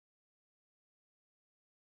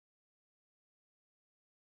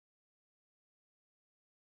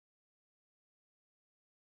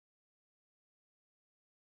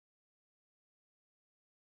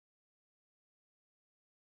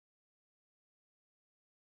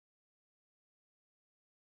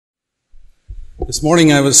This morning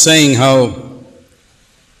I was saying how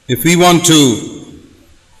if we want to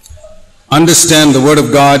understand the word of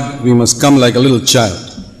God, we must come like a little child.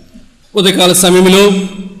 ఉదయకాల సమయంలో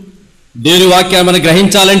దేవుని వాక్యాన్ని మనం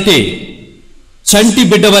గ్రహించాలంటే చంటి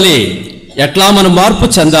బిడ్డ వలె ఎట్లా మనం మార్పు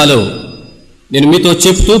చెందాలో నేను మీతో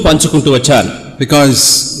చెప్తూ పంచుకుంటూ వచ్చాను. Because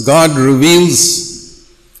God reveals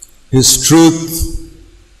His truth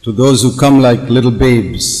to those who come like little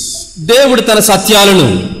babes. దేవుడు తన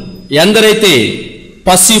సత్యాలను ఎందరైతే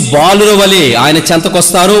పసి బాలుర వలె ఆయన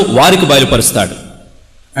చెంతకొస్తారో వారికి బయలుపరుస్తాడు.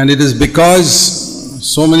 And it is because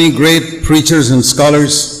so many great preachers and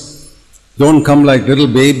scholars don't come like little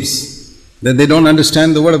babes that they don't understand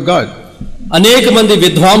the word of God. అనేక మంది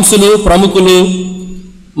విద్వాంసులు ప్రముఖులు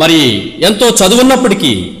మరి ఎంతో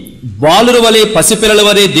చదువున్నప్పటికీ బాలుర వలె పసిపిల్లల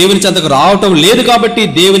వలె దేవుని చెంతకు రావటం లేదు కాబట్టి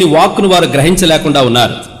దేవుని వాక్కును వారు గ్రహించలేకుండా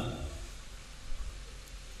ఉన్నారు.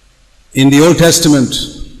 In the Old Testament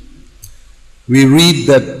we read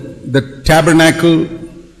that the tabernacle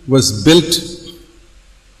was built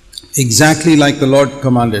exactly like the Lord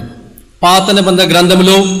commanded. పాత నిబంధన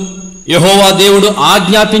గ్రంథములో యెహోవా దేవుడు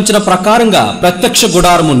ఆజ్ఞాపించిన ప్రకారంగా ప్రత్యక్ష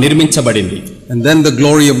గుడారము నిర్మించబడింది. And then the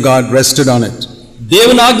glory of God rested on it.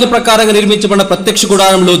 దేవుని ఆజ్ఞ ప్రకారంగా నిర్మించబడిన ప్రత్యక్ష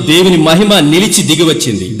గుడారంలో దేవుని మహిమ నిలిచి దిగి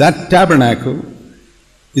వచ్చింది. That tabernacle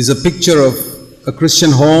is a picture of a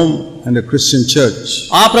Christian home and a Christian church.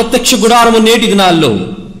 ఆ ప్రత్యక్ష గుడారము నేటి దినాల్లో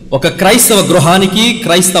ఒక క్రైస్తవ గృహానికి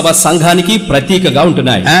క్రైస్తవ సంఘానికి ప్రతీకగా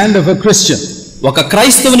ఉంటున్నాయి. And of a Christian. ఒక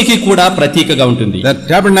క్రైస్తవునికి కూడా ప్రతీకగా ఉంటుంది. That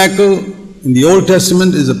tabernacle in the Old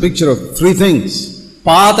Testament is a picture of three things.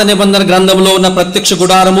 పాత నిబంధన గ్రంథంలో ఉన్న ప్రత్యక్ష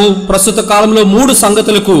గుడారము ప్రస్తుత కాలంలో మూడు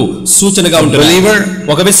సంగతులకు సూచనగా ఉంటుంది. Believer,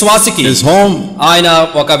 ఒక విశ్వాసికి, his home, ఆయన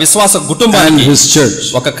ఒక విశ్వాస కుటుంబానికి, and his church.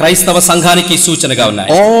 ఒక క్రైస్తవ సంఘానికి సూచనగా ఉన్నాయి.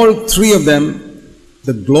 All three of them,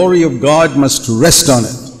 the glory of God must rest on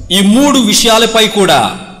it. ఈ మూడు విషయాలపై కూడా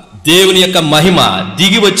దేవుని యొక్క మహిమ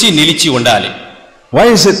దిగి వచ్చి నిలిచి ఉండాలి. Why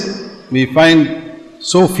is it we find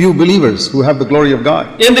so few believers who have the glory of God?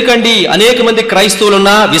 ఎందుకండి అనేక మంది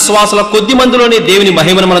క్రైస్తవులున్న విశ్వాసుల కొద్ది మందిలోనే దేవుని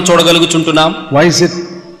మహిమను మనం చూడగలుగుచుంటున్నాం? Why is it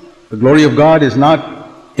the glory of God is not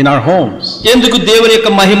in our homes? ఎందుకు దేవుని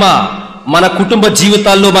యొక్క మహిమ మన కుటుంబ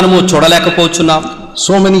జీవితాల్లో మనము చూడలేకపోతున్నాం?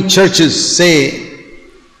 So many churches say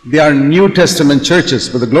they are New Testament churches,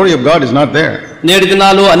 but the glory of God is not there. నేటి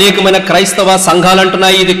దినాల్లో అనేకమైన క్రైస్తవ సంఘాలు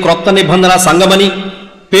అంటున్నాయి ఇది క్రొత్త నిబంధన సంఘమని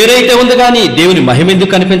పేరైతే ఉంది కానీ దేవుని మహిమ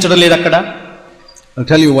ఎందుకు కనిపించడం లేదు అక్కడ? I'll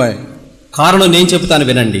tell you why. కారణం నేను చెప్తాను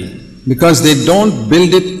వినండి. Because they don't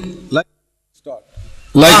build it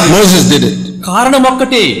like Moses did it. కారణం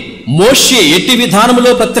ఒక్కటే, మోషే ఎట్టి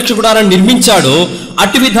విధానంలో ప్రత్యక్ష గుడారాన్ని నిర్మించాడో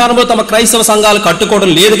అట్టి విధానంలో తమ క్రైస్తవ సంఘాలు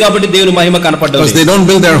కట్టుకోవడం లేదు కాబట్టి దేవుని మహిమ కనపడదు. Because they don't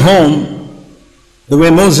build their home the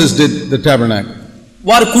way Moses did the tabernacle.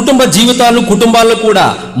 వారి కుటుంబ జీవితాలను కుటుంబాల్లో కూడా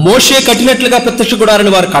మోషే కట్టినట్లుగా ప్రత్యక్ష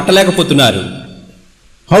గుడారాన్ని వారు కట్టలేకపోతున్నారు.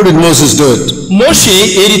 How did Moses do it? మోషే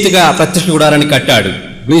ఏ రీతిగా ప్రత్యక్ష గుడారాన్ని కట్టాడు?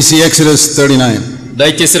 Please see Exodus 39.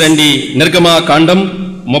 దయచేసి రండి నిర్గమకాండం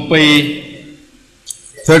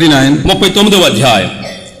 39వ అధ్యాయం.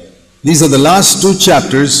 These are the last two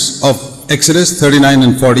chapters of Exodus 39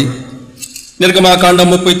 and 40. నిర్గమకాండం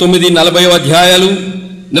 39, 40వ అధ్యాయాలు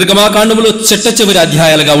నిర్గమకాండములో చిట్ట చివరి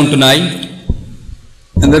అధ్యాయాలుగా ఉంటున్నాయి.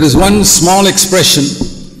 And there is one small expression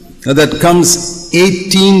that comes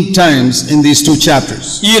 18 times in these two chapters.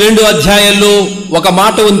 ఈ రెండు అధ్యాయాల్లో ఒక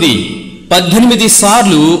మాట ఉంది, 18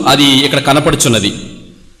 సార్లు అది ఇక్కడ కనపడుచున్నది.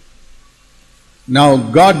 Now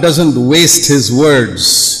God doesn't waste his words.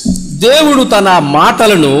 దేవుడు తన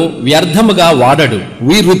మాటలను వ్యర్థముగా వాడడు.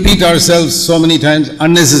 We repeat ourselves so many times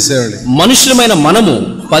unnecessarily. మనుషులమైన మనము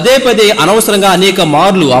పదే పదే అనవసరంగా అనేక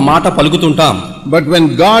మార్లు ఆ మాట పలుకుతుంటాం. But when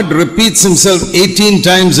God repeats himself 18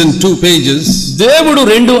 times in 2 pages, దేవుడు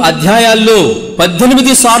 2 అధ్యాయాల్లో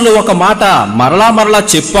 18 సార్లు ఒక మాట మరలా మరలా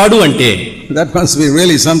చెప్పాడు అంటే that must be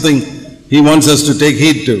really something he wants us to take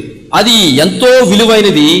heed to. అది ఎంతో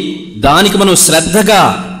విలువైనది, దానికి మనం శ్రద్ధగా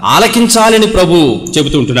ఆలకించాలని ప్రభు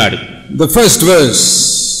చెబుతుంటున్నాడు. The first verse,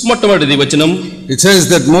 మొట్టమొదటి వచనం, it says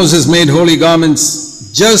that Moses made holy garments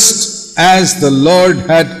just as the Lord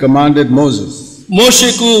had commanded Moses.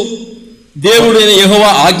 మోషేకు దేవుడైన యెహోవా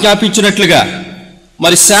ఆజ్ఞాపించినట్లుగా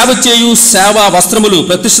మరి సేవ చేయు సేవా వస్త్రములు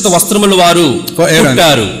ప్రతిష్ఠిత వస్త్రములు వారు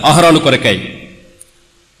కుట్టారు అహరోను కొరకై.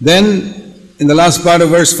 Then in the last part of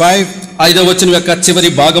verse 5, 5వ వచనం యొక్క చివరి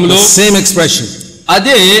భాగంలో same expression,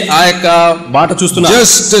 అదే ఆ యొక్క మాట చూస్తున్నాం.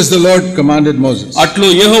 Just as the Lord commanded Moses. అట్లు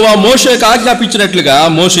యెహోవా మోషేకు ఆజ్ఞాపించినట్లుగా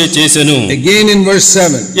మోషే చేసెను. Again in verse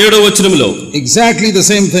 7. 7వ వచనంలో exactly the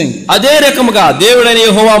same thing. అదే రకముగా దేవుడైన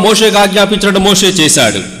యెహోవా మోషేకు ఆజ్ఞాపించినట్టు మోషే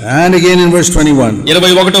చేశాడు. And again in verse 21.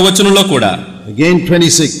 21వ వచనంలో కూడా. Again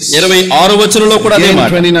 26. 26వ వచనంలో కూడా అదే మాట.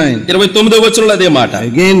 29. 29వ వచనంలో అదే మాట.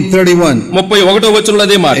 Again 31. 31వ వచనంలో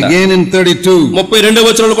అదే మాట. Again in 32. 32వ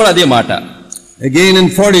వచనంలో కూడా అదే మాట. Again in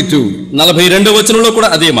 42. 42వ వచనంలో కూడా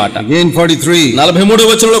అదే మాట. Again 43. 43వ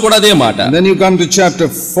వచనంలో కూడా అదే మాట. And then you come to chapter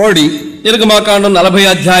 40. నిర్గమాకాండం 40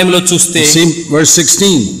 అధ్యాయంలో చూస్తే verse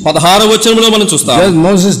 16. 16వ వచనంలో మనం చూస్తాం. As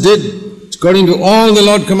Moses did according to all the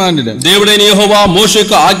Lord commanded him. దేవుడైన యెహోవా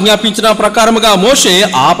మోషేకు ఆజ్ఞాపించిన ప్రకారముగా మోషే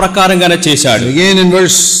ఆ ప్రకారంగానే చేశాడు. Again in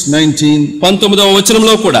verse 19. 19వ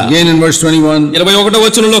వచనంలో కూడా. Again in verse 21. 21వ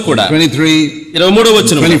వచనంలో కూడా. 23. 23వ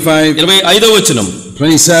వచనం. 25. 25వ వచనం.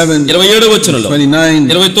 27. 27వ వచనంలో. 29.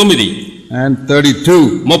 29. And 32.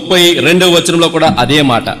 32వ వచనంలో కూడా అదే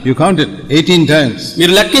మాట. You count it 18 times.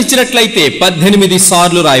 మీరు లెక్కించినట్లయితే 18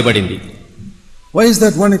 సార్లు రాయబడింది. Why is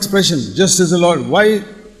that one expression? Just as the Lord. Why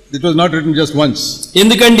it was not written just once?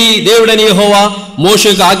 ఎందుకండి దేవుడైన యెహోవా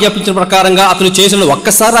మోషేకు ఆజ్ఞాపించిన ప్రకారంగా అతను చేసిన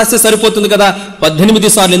ఒక్కసారి రాస్తే సరిపోతుంది కదా, 18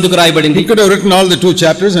 సార్లు ఎందుకు రాయబడింది? He could have written all the 2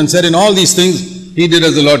 chapters and said in all these things he did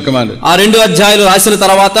as the Lord commanded. ఆ 2 అధ్యాయాలు రాసిన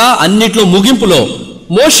తర్వాత అన్నిట్లో ముగింపులో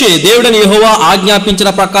మోషే దేవుడైన యెహోవా ఆజ్ఞాపించిన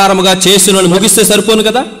ప్రకారముగా చేసును అని ముగిస్తే సరిపోను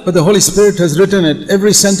కదా. But the Holy Spirit has written it,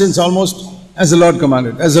 every sentence almost as the Lord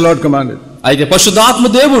commanded, as the Lord commanded. అయితే పరిశుద్ధాత్మ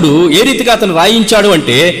దేవుడు ఏ రీతిగా అతను రాయించాడు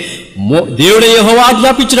అంటే దేవుడైన యెహోవా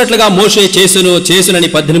ఆజ్ఞాపించినట్లుగా మోషే చేసునని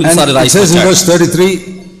 18 సార్లు రాయించాడు. It says in verse 33,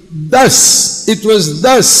 thus it was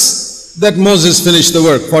thus that Moses finished the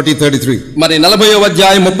work. 40:33. మరి 40వ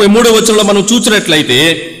అధ్యాయం 33వ వచనంలో మనం చూసినట్లయితే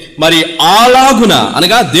మరి అలాగున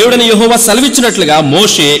అనగా దేవుడైన యెహోవా సెలవిచ్చినట్లుగా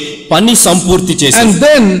మోషే పని సంపూర్తి చేశాడు. And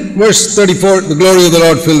then verse 34, the glory of the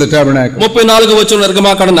Lord filled the tabernacle. 34వ వచనం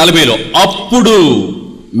నిర్గమాకాండం 40లో అప్పుడు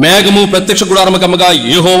మేఘము ప్రత్యక్ష గుడారముకమ్మగా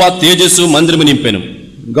యెహోవా తేజస్సు మందిరము నింపెను.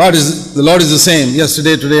 The Lord is the same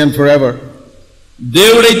yesterday, today and forever.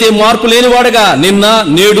 దేవుడైతే మార్పు లేనివాడుగా నిన్న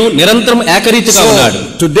నేడు నిరంతరం ఏకరీతిగా ఉన్నాడు.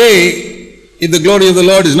 Today, if the glory of the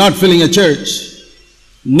Lord is not filling a church,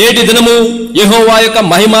 నేటి దినము యెహోవా యొక్క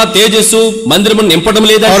మహిమ తేజస్సు మందిరమును నింపడం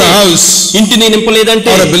లేదంటే, ఇంటిని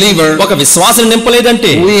నింపలేదంటే, ఒక విశ్వాసం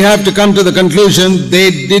నింపలేదంటే, we have to come to the conclusion they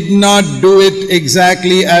did not do it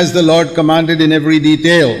exactly as the Lord commanded in every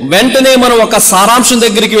detail. వెంటనే మనం ఒక సారాంశం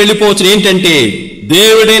దగ్గరికి వెళ్ళిపోవచ్చు. ఏంటంటే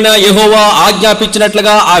దేవుడైన యెహోవా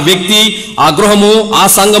ఆజ్ఞాపించినట్లుగా ఆ వ్యక్తి, ఆ గృహము, ఆ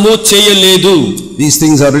సంఘము చేయలేదు. These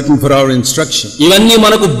things are written for our instruction. ఇవన్నీ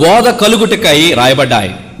మనకు బోధ కలుగుటకై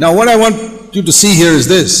రాయబడ్డాయి. Now what I want you to see here is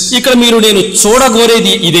this. ఇక్కడ మీరు నేను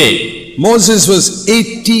చూడగోరేది ఇదే. Moses was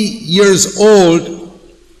 80 years old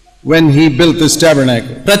when he built this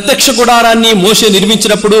tabernacle. ప్రత్యక్ష గుడారాన్ని మోషే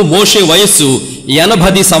నిర్మించినప్పుడు మోషే వయస్సు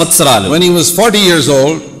 80 సంవత్సరాలు. When he was 40 years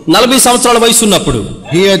old, 40 సంవత్సరాల వయసు ఉన్నప్పుడు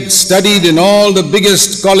he had studied in all the biggest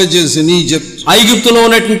colleges in Egypt. ఐగుప్తులో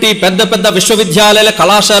ఉన్నటువంటి పెద్ద పెద్ద విశ్వవిద్యాలయాల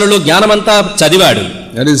కళాశాలలో జ్ఞానమంతా చదివాడు.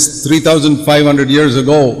 That is 3,500 years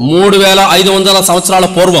ago. 3500 సంవత్సరాల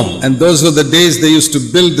పూర్వం. And those were the days they used to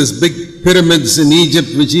build this big pyramids in Egypt,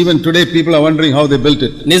 which even today people are wondering how they built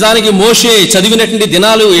it. నిజానికి మోషే చదివినటువంటి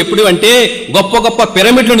దినాలు ఎప్పుడు అంటే గొప్ప గొప్ప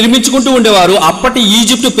పిరమిడ్లు నిర్మించుకుంటూ ఉండేవారు. అప్పటి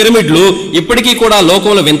ఈజిప్ట్ పిరమిడ్లు ఇప్పటికీ కూడా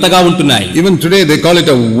లోకంలో వింతగా ఉంటున్నాయి. Even today they call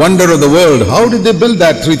it a wonder of the world. How did they build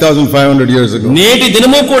that 3,500 years ago? నేటి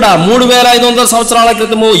దినము కూడా 3500 సంవత్సరాల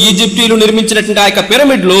క్రితము ఈజిప్టీలు నిర్మించినటువంటి ఆ యొక్క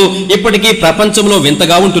పిరమిడ్లు ఇప్పటికీ ప్రపంచంలో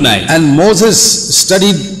వింతగా ఉంటున్నాయి. And Moses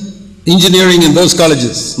studied engineering in those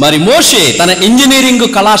colleges. మరి మోషే తన ఇంజనీరింగ్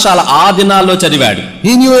కళాశాల ఆ దినాల్లో చదివాడు.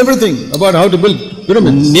 He knew everything about how to build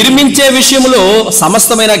pyramids. నిర్మించే విషయంలో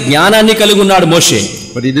సమస్తమైన జ్ఞానాన్ని కలిగి ఉన్నాడు మోషే.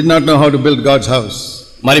 But he did not know how to build God's house.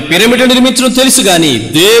 మరి పిరమిడ్ నిర్మించడం తెలుసు గాని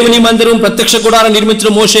దేవుని మందిరం ప్రత్యక్ష గుడారం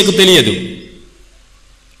నిర్మించడం మోషేకు తెలియదు.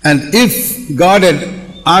 And if God had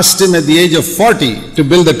asked him at the age of 40 to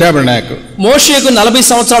build the tabernacle, మోషేకు 40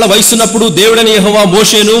 సంవత్సరాల వయసున్నప్పుడు దేవుడైన యెహోవా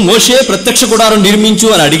మోషే ప్రత్యక్ష గుడారం నిర్మించు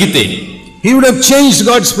అని అడిగితే he would have changed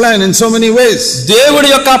God's plan in so many ways. దేవుడి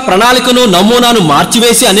యొక్క ప్రణాళికను నమూనాను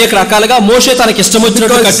మార్చివేసి అనేక రకాలుగా మోషే తనకి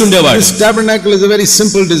ఇష్టమొచ్చినట్టు కట్టుండేవాడు. This tabernacle is a very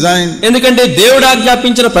simple design. ఎందుకంటే దేవుడు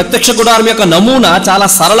ఆజ్ఞాపించిన ప్రత్యక్ష గుడారం యొక్క నమూనా చాలా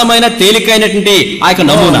సరళమైన తేలికైనటువంటి ఆ యొక్క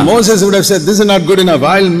నమూనా. Moses would have said, this is not good enough.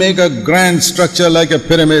 I'll make a grand structure like a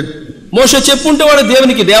pyramid. మోషే చెప్పుంటే వాడు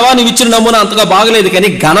దేవునికి, దేవా నీవు ఇచ్చిన నమూనా అంతగా బాగలేదు కానీ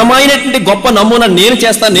ఘనమైనటువంటి గొప్ప నమూనా నేను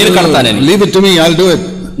చేస్తాను, నేను కడతానని. Leave it to me, I'll do it.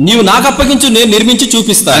 నీవు నాకు అప్పగించు, నేను నిర్మించి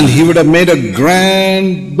చూపిస్తాను. And he would have made a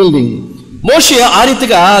grand building. మోషే ఆ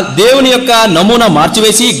రీతిగా దేవుని యొక్క నమూనా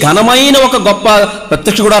మార్చివేసి ఘనమైన ఒక గొప్ప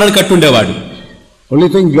ప్రత్యక్ష గుడారాన్ని కట్టుండేవాడు. Only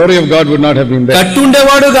thing, glory of God would not have been there.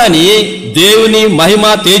 కట్టుండేవాడు గాని దేవుని మహిమ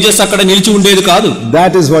తేజస్సు అక్కడ నిలిచి ఉండేది కాదు.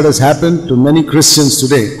 That is what has happened to many Christians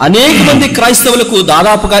today. అనేక మంది క్రైస్తవులకు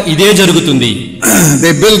దాదాపుగా ఇదే జరుగుతుంది.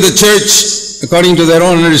 They build the church according to their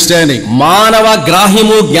own understanding. మానవ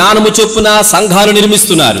గ్రాహ్యము జ్ఞానము చొప్పున సంఘాలు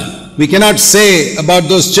నిర్మిస్తున్నారు. We cannot say about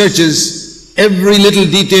those churches every little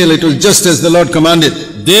detail. It was just as the Lord commanded.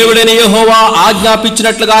 దేవుడైన యెహోవా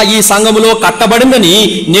ఆజ్ఞాపించినట్లుగా ఈ సంఘములో కట్టబడిందని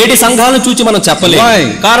నేటి సంఘాలను చూచి మనం చెప్పలేము.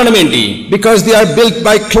 కారణం ఏంటి? Because they are built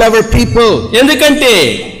by clever people. ఎందుకంటే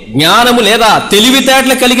జ్ఞానము లేదా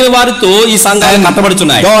తెలివితేటలు కలిగిన వారితో ఈ సంఘాలు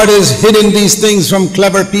కట్టబడుతున్నాయి. God has hidden these things from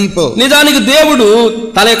clever people. నిజానికి దేవుడు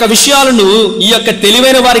తన యొక్క విషయాలను ఈ యొక్క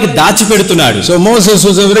తెలివైన వారికి దాచిపెడుతున్నాడు. So Moses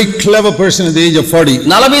was a very clever person at the age of 40.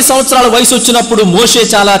 40 సంవత్సరాల వయసు వచ్చినప్పుడు మోషే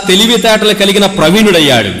చాలా తెలివితేటలు కలిగిన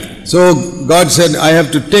ప్రవీణుడయ్యాడు. So God said, I have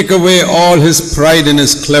to take away all his pride and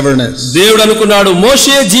his cleverness. దేవుడు అనుకున్నాడు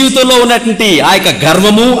మోషే జీవితంలో ఉన్నటువంటి ఆ యొక్క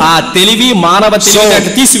గర్వము ఆ తెలివి మానవ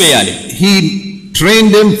తెలివితేటలు తీసివేయాలి. He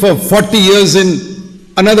trained him for 40 years in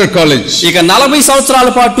another college. ఇక 40 సంవత్సరాల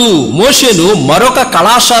పాటు మోషేను మరొక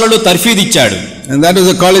కళాశాలలో తర్ఫీదిచ్చాడు. And that was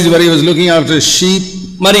a college where he was looking after sheep.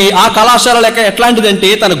 మరి ఆ కళాశాల లెక్క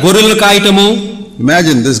ఎట్లాంటిదంటే తన గొర్రెలను కాయటము.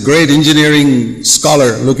 Imagine this great engineering scholar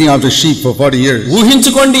looking after sheep for 40 years.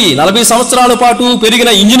 ఊహించుకోండి 40 సంవత్సరాల పాటు పెరిగిన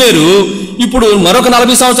ఇంజనీరు ఇప్పుడు మరొక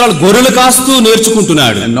 40 సంవత్సరాలు గొర్రెలు కాస్తూ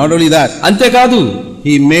నేర్చుకుంటున్నాడు. And not only that, అంతేకాదు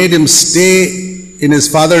he made him stay in his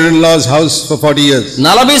father-in-law's house for 40 years.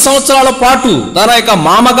 40 సంవత్సరాల పాటు తన యొక్క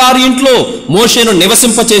మామగారి ఇంట్లో మోషేను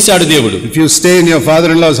నివసింపచేశాడు దేవుడు. If you stay in your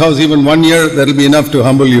father-in-law's house even 1 year, that will be enough to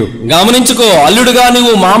humble you. గమనించుకో, అల్లుడుగా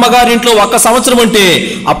నువ్వు మామగారి ఇంట్లో ఒక్క సంవత్సరం అంటే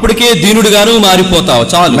అప్పటికే దీనుడిగా నువ్వు మారిపోతావు.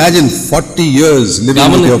 చాలు. Imagine 40 years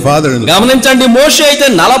living with your father-in-law. గమనించండి, మోషే అయితే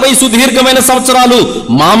 40 సుదీర్ఘమైన సంవత్సరాలు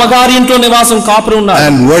మామగారి ఇంట్లో నివాసం కాపురం ఉన్నాడు.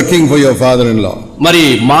 And working for your father-in-law. మరి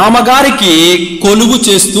మామగారికి కొలువు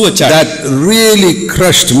చేస్తూ వచ్చాడు. That really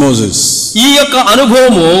crushed Moses. ఈ యొక్క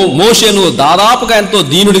అనుభవము మోషేను దాదాపుగా ఎంతో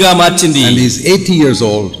దీనుడిగా మార్చింది. And he's 80 years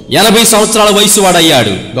old. 80 సంవత్సరాల వయసు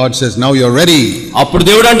వాడయ్యాడు. God says, now you're ready. అప్పుడు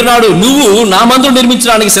దేవుడు అంటున్నాడు, నువ్వు నా మందిరం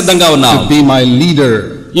నిర్మించడానికి సిద్ధంగా ఉన్నావు. To be my leader.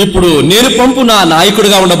 ఇప్పుడు నేను పంపు నా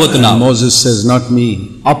నాయకుడిగా ఉండబోతున్నా. Moses says, not me.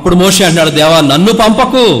 అప్పుడు మోషే అంటాడు, దేవా నన్ను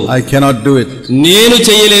పంపకు. I cannot do it. నేను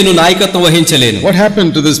చేయలేను, నాయకత్వం వహించలేను. What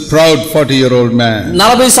happened to this proud 40-year-old man?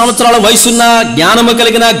 40 సంవత్సరాల వయసున్న జ్ఞానము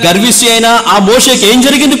కలిగిన గర్విష్టి అయిన ఆ మోషేకి ఏం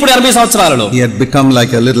జరిగింది ఇప్పుడు 80 సంవత్సరాలలో? He had become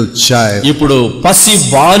like a little child. ఇప్పుడు పసి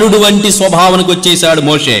బాలుడు వంటి స్వభావానికి వచ్చేసాడు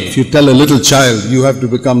మోషే. If you tell a little child you have to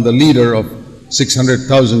become the leader of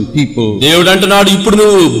 600,000 people. దేవుడు అంటున్నాడు, ఇప్పుడు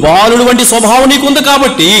నువ్వు బాలుడు వంటి స్వభావం నీకుంది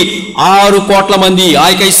కాబట్టి 6 కోట్ల మంది ఆ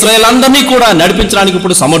యొక్క ఇశ్రాయేల్ అందరినీ కూడా నడిపించడానికి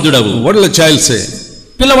ఇప్పుడు సమర్థుడవు. What will a child say?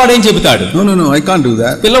 పిల్లవాడు ఏం చెబుతాడు? No, I can't do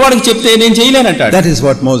that. పిల్లవాడికి చెప్తే నేను చేయలేనంటాడు. That is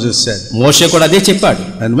what Moses said. మోషే కూడా అదే చెప్పాడు.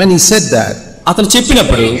 And when he said that, అతను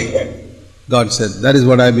చెప్పినప్పుడు God said, that is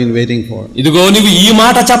what I've been waiting for. ఇదిగో నువ్వు ఈ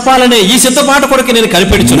మాట చెప్పాలనే ఈ సిద్ధపాట కొరకు నేను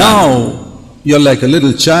కనిపెడుచున్నాను. Now you're like a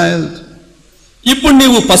little child. ఇప్పుడు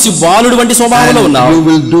నీవు పసి బాలుడు వంటి స్వభావంలో ఉన్నావు. You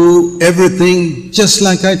will do everything just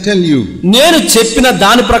like I tell you. నేను చెప్పిన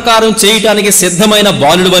దాని ప్రకారం చేయడానికి సిద్ధమైన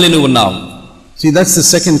బాలుడు వలె నువ్వు ఉన్నావు. See, that's the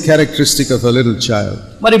second characteristic of a little child.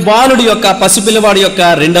 మరి బాలుడి యొక్క పసిపిల్లవాడి యొక్క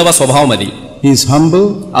రెండవ స్వభావం అది. He is humble.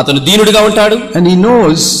 అతను దీనుడిగా ఉంటాడు. And he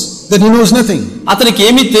knows that he knows nothing. అతనికి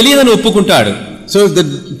ఏమీ తెలియదని ఒప్పుకుంటాడు. So if the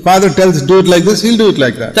father tells do it like this, he'll do it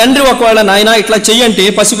like that. తండ్రి ఒకవేళ నాయనా ఇట్లా చెయ్యంటే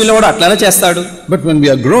పసిపిల్లవాడు అట్లానే చేస్తాడు. But when we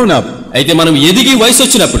are grown up, అయితే మనం ఎదిగి వయసు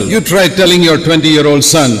వచ్చినప్పుడు, you try telling your 20-year-old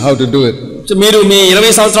son how to do it. మీరు మీ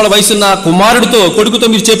 20 సంవత్సరాల వయసున్న కుమారుడితో కొడుకుతో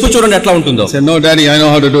మీరు చెప్పు చూడండి ఎట్లా ఉంటుందో. Say, no daddy, I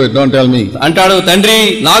know how to do it, don't tell me. అంటాడు, తండ్రి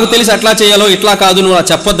నాకు తెలిసి ఎట్లా చేయాలో, ఇట్లా కాదు నువ్వు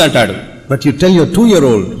చెప్పొద్దు అంటాడు. But you tell your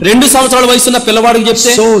 2-year-old, 2 సంవత్సరాల వయసున్న పిల్లవాడికి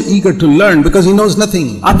చెప్తే, so eager to learn because he knows nothing.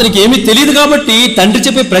 అతనికి ఏమీ తెలియదు కాబట్టి తండ్రి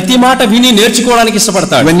చెప్పే ప్రతి మాట విని నేర్చుకోవడానికి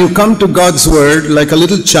ఇష్టపడతాడు. When you come to God's word like a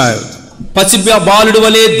little child, పసి బాలుడు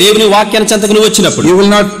వలె దేవుని వాక్యాన్ని చెంతకు నువ్వు వచ్చినప్పుడు, you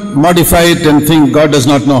will not modify it and think God does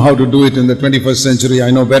not know how to do it in the 21st century,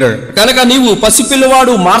 I know better. కనుక నీవు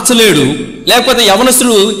పసిపిల్లవాడు మార్చలేడు, లేకపోతే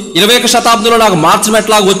యవనస్తుడు 21వ శతాబ్దంలో నాకు మార్చడం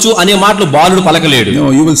ఎట్లా వచ్చు అనే మాటలు బాలుడు పలకలేడు. No,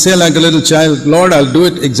 you will say like a little child, Lord, I'll do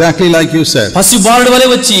it exactly like you said. పసి బాలుడు వలె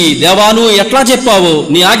వచ్చి, దేవా నువ్వు ఎట్లా చెప్పావో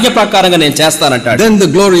నీ ఆజ్ఞ ప్రకారంగా నేను చేస్తానంటాడు. Then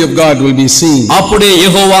the glory of God will be seen. అప్పుడే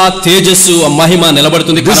యెహోవా తేజస్సు మహిమ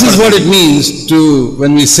నిలబడుతుంది. This is what it means to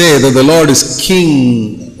when we say that the Lord is king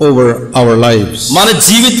over our lives. మన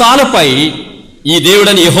జీవితాలపై ఈ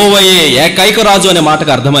దేవుడని యెహోవాయే ఏకైక రాజు అనే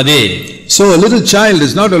మాటకు అర్థం అదే. So a little child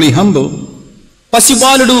is not only humble,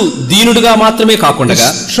 పసిబాలుడు దీనుడుగా మాత్రమే కాకుండా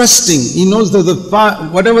trusting, he knows that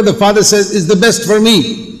whatever the father says is the best for me.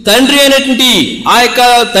 తండ్రి అయినటువంటి ఆ యొక్క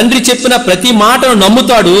తండ్రి చెప్పిన ప్రతి మాటను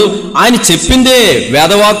నమ్ముతాడు, ఆయన చెప్పిందే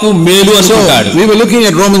వేదవాకు మేలు అనుకుంటాడు. We were looking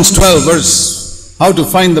at Romans 12 verse how to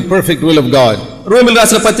find the perfect will of God. రోమీయులకు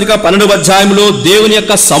రాసిన పత్రిక 12వ అధ్యాయంలో దేవుని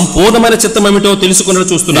యొక్క సంపూర్ణమైన చిత్తం ఏమిటో తెలుసుకున్నట్టు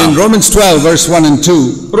చూస్తున్నాం. In Romans 12 verse 1 and 2,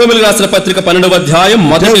 రోమీయులకు రాసిన పత్రిక 12వ అధ్యాయం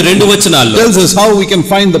మొదటి 2 వచనాల్లో tells us how we can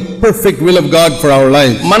find the perfect will of God for our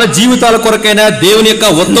life. మన జీవితాల కొరకైన దేవుని యొక్క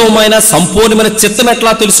ఉత్తమమైన సంపూర్ణమైన చిత్తం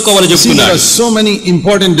ఎట్లా తెలుసుకోవాలని చెప్తున్నాడు. There are so many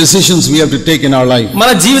important decisions we have to take in our life. మన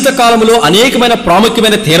జీవిత కాలంలో అనేకమైన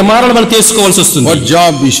ప్రాముఖ్యమైన తీర్మానాలు మనం తీసుకోవాల్సి వస్తుంది. What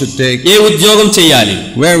job we should take, ఏ ఉద్యోగం చేయాలి,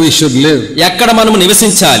 where we should live, ఎక్కడ మనం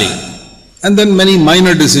నివసించాలి, and then many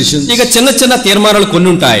minor decisions. ఇక చిన్న చిన్న తీర్మానాలు కొన్ని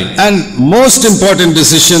ఉంటాయి. And most important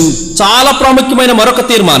decision, చాలా ప్రాముఖ్యమైన మరొక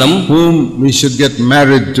తీర్మానం, whom we should get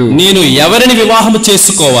married to. నేను ఎవరిని వివాహం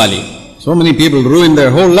చేసుకోవాలి. So many people ruin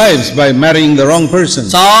their whole lives by marrying the wrong person.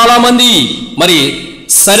 చాలా మంది మరి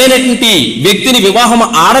సరైనటువంటి వ్యక్తిని వివాహం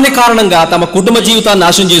ఆడని కారణంగా తమ కుటుంబ జీవితాన్ని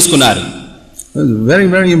నాశనం చేసుకున్నారు. Very,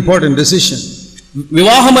 very important decision.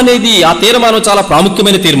 వివాహం అనేది ఆ తీర్మానం చాలా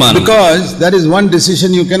ప్రాముఖ్యమైన తీర్మానం. Because that is one decision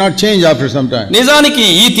you cannot change after some time. నిజానికి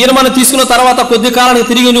ఈ తీర్మానం తీసుకున్న తర్వాత కొద్ది కాలానికి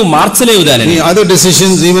తిరిగి నువ్వు మార్చలేవు దానిని. The other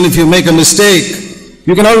decisions, even if you make a mistake,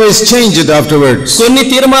 you can always change it afterwards. కొన్ని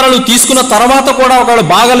తీర్మానాలు తీసుకున్న తర్వాత కూడా ఒకవేళ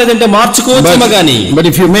బాగాలేదంటే మార్చుకోవచ్చేమో గాని. But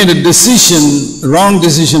if you made a decision, wrong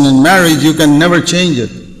decision in marriage, you can never change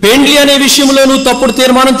it. పెండ్లి అనే విషయంలో నువ్వు తప్పుడు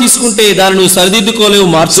తీర్మానం తీసుకుంటే దాన్ని నువ్వు సరిదిద్దుకోలేవు,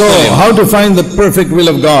 మార్చుకోలేవు. So how to find the perfect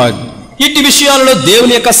will of God? ఇట్టి విషయాలలో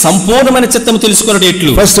దేవుని యొక్క సంపూర్ణమైన చిత్తము తెలుసుకున్నది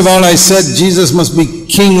ఎట్లు? First of all, I said Jesus must be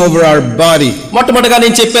king over our body. మొట్టమొదటిగా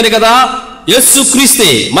నేను చెప్పాను కదా, యేసుక్రీస్తే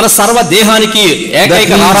మన సర్వ దేహానికి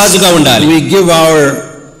ఏకైక రారాజుగా ఉండాలి. We give our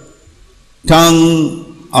tongue,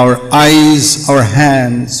 our eyes, our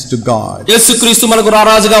hands to God. యేసుక్రీస్తు మనకు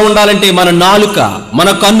రారాజుగా ఉండాలంటే మన నాలుక,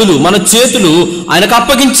 మన కన్నులు, మన చేతులు ఆయనకు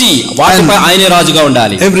అప్పగించి వాటిపై ఆయనే రాజుగా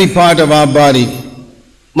ఉండాలి. Every part of our body,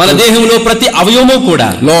 మన దేహంలో ప్రతి అవయవము కూడా,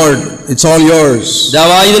 Lord, it's all yours.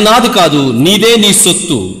 దేవా ఇది నాది కాదు, నీదే, నీ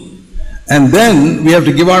సొత్తు. And then we have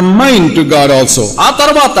to give our mind to God also. ఆ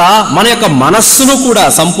తర్వాత మన యొక్క మనస్సును కూడా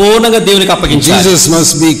సంపూర్ణంగా దేవునికి అప్పగించాలి. Jesus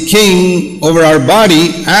must be king over our body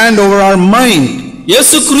and over our mind.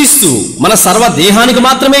 యేసుక్రీస్తు మన సర్వ దేహానికి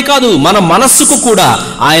మాత్రమే కాదు మన మనస్సుకు కూడా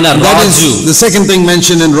ఆయన రాజు. The second thing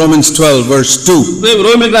mentioned in Romans 12 verse 2.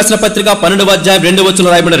 రోమీయులకు రాసిన పత్రిక 12వ అధ్యాయం 2వ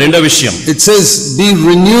వచనంలో రాయబడిన రెండో విషయం. It says, be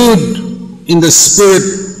renewed in the spirit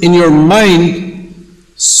in your mind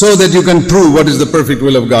so that you can prove what is the perfect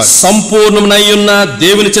will of God. సంపూర్ణమైయున్న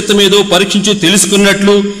దేవుని చిత్తమేదో పరీక్షించి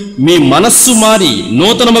తెలుసుకున్నట్లు మీ మనస్సు మారి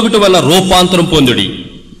నూతన మగుట వల్ల రూపాంతరం పొందుడి.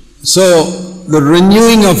 So the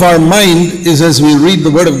renewing of our mind is as we read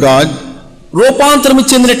the word of God. రూపాంతరం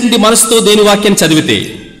చెందినటువంటి మనసుతో దేవుని వాక్యాన్ని చదివితే,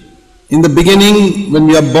 in the beginning when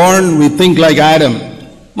we are born we think like Adam.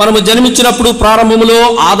 మనము జన్మించినప్పుడు ప్రారంభములో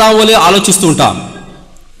ఆదాము వలె ఆలోచిస్తూ ఉంటాం.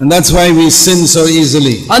 And that's why we sin so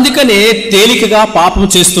easily. అందుకనే తేలికగా పాపం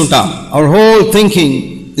చేస్తుంటాం. Our whole thinking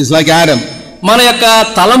is like Adam. మన యొక్క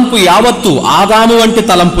తలంపు యావత్తు ఆదాము వంటి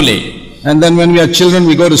తలంపులే. And then when we are children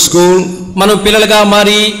we go to school. మనం పిల్లలుగా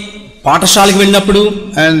మారి పాఠశాలకు వెళ్ళినప్పుడు,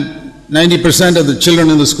 and 90% of the children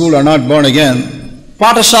in the school are not born again.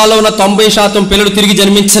 పాఠశాలలో ఉన్న 90% పిల్లలు తిరిగి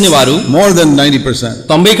జన్మించని వారు, more than 90%.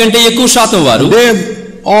 90 కంటే ఎక్కువ శాతం వారు they are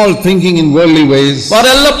all thinking in worldly ways. వారు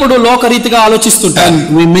ఎల్లప్పుడూ లోకరీతిగా ఆలోచిస్తుంటారు.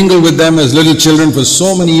 And we mingle with them as little children for so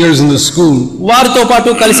many years in the school. వారితో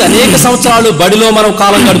పాటు కలిసి అనేక సంవత్సరాలు బడిలో మనం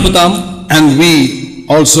కాలం గడుపుతాం. And we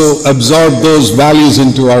also absorb those values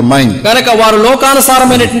into our mind. కనుక వారు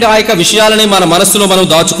లోకానుసారమైనటువంటి ఆ యొక్క విషయాలని మన మనస్సులో మనం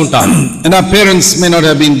దాచుకుంటాం. And our parents may not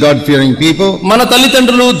have been God-fearing people. మన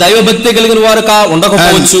తల్లిదండ్రులు దైవభక్తి కలిగిన వారుగా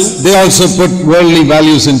ఉండకపోవచ్చు. They also put worldly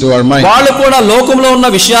values into our mind. వాళ్ళు కూడా లోకంలో ఉన్న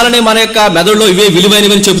విషయాలని మన యొక్క మెదడులో ఇవే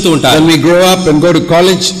విలువైనవి అని చెబుతూ ఉంటారు. When we grow up and go to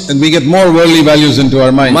college and we get more worldly values into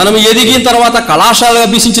our mind. మనం ఎదిగిన తర్వాత కళాశాలలో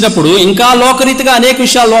అభ్యసించినప్పుడు ఇంకా లోకరీతిగా అనేక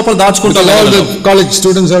విషయాలు లోపల దాచుకుంటాం. All the college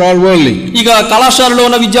students are all worldly. ఇక కళాశాలలో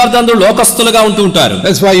ఉన్న విద్యార్థులు లోకస్తులుగా ఉంటూ ఉంటారు.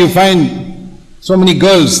 That's why you find so many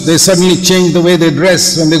girls, they suddenly change the way they dress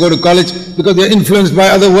when they go to college because they are influenced by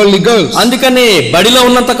other worldly girls. అందుకనే బడిలో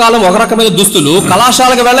ఉన్నంత కాలం ఒక రకమైన దుస్తులు,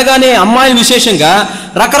 కళాశాలకు వెళ్ళగానే అమ్మాయిలు విశేషంగా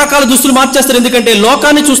రకరకాల దుస్తులు మార్చేస్తారు. ఎందుకంటే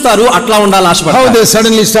లోకాన్ని చూస్తారు, అట్లా ఉండాలని ఆశపడతారు. How they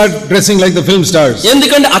suddenly start dressing like the film stars?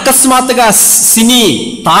 ఎందుకంటే అకస్మాత్తుగా సినీ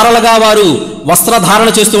తారలుగా వారు వస్త్రధారణ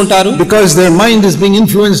చేస్తూ ఉంటారు. Because their mind is being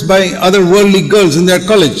influenced by other worldly girls in their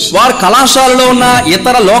college. వారు కళాశాలలో ఉన్న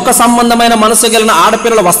ఇతర లోక సంబంధమైన మనసు కలిగిన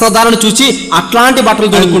ఆడపిల్లల వస్త్రధారణ చూసి అక్కడ అట్లాంటి బట్టలు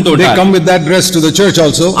తొడుక్కుంటూ They ఉంటారు. come with that dress to the church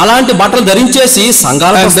also. అలాంటి బట్టలు ధరించేసి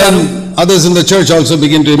సంఘాలకు And then వస్తారు. others in the church also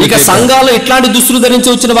begin to ఇక imitate that. సంఘాలు ఇట్లాంటి దుస్తులు ధరించి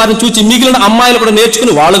వచ్చిన వారిని చూసి మిగిలిన అమ్మాయిలు కూడా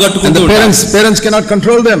నేర్చుకుని వాళ్ళు And కట్టుకుంటూ the ఉంటారు. parents cannot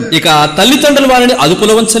control them ఇక తల్లిదండ్రులు వారిని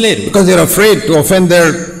అదుపులో ఉంచలేరు. because they are afraid to offend their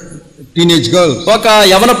teenage girls. ఒక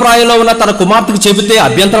యవన ప్రాయంలో ఉన్న తన కుమార్తెకు చెబితే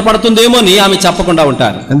అభ్యంతర పడుతుందేమో అని ఆమె చెప్పకుండా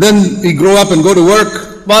ఉంటారు. And then we grow up and go to work.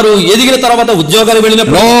 వారు ఎదిగిన తర్వాత ఉద్యోగాలు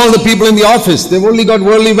వెళ్ళినప్పుడు All the people in the office, they've only got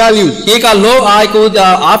worldly values. ఇక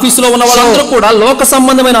ఆఫీసులో ఉన్న వాళ్ళందరూ కూడా లోక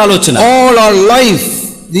సంబంధమైన ఆలోచన. All our life,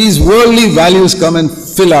 these worldly values come and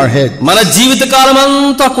fill our head. మన జీవిత కాలం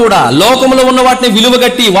అంతా కూడా లోకంలో ఉన్న వాటిని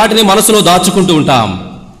విలువగట్టి వాటిని మనసులో దాచుకుంటూ ఉంటాం.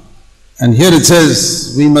 And here it says,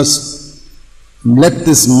 we must let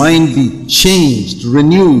this mind be changed,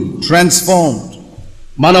 renewed, transformed.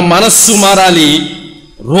 మన మనస్సు మారాలి,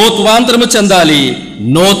 రూపాంతరము చెందాలి,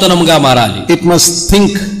 నూతనముగా మారాలి. It must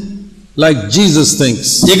think like Jesus thinks.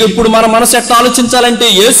 ఇక ఇప్పుడు మన మనసు ఎట్లా ఆలోచించాలంటే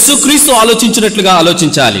యేసుక్రీస్తు ఆలోచించినట్లుగా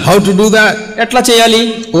ఆలోచించాలి. How to do that? ఎట్లా చేయాలి?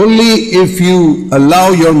 Only if you allow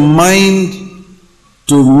your mind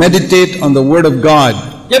to meditate on the word of God.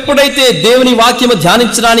 ఎప్పుడైతే దేవుని వాక్యము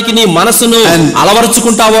ధ్యానించడానికి నీ మనసును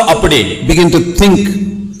అలవరుచుకుంటావో అప్పుడే begin to think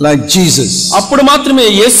like Jesus. అప్పుడు మాత్రమే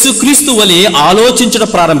యేసుక్రీస్తు వలె ఆలోచించడం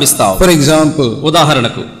ప్రారంభిస్తావు. For example,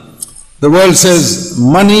 ఉదాహరణకు the world says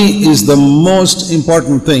money is the most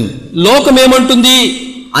important thing. లోకం ఏమంటుంది?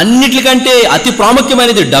 అన్నిటికంటే అతి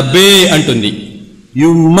ప్రాముఖ్యమైనది డబ్బే అంటుంది.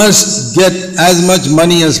 You must get as much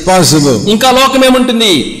money as possible. ఇంకా లోకం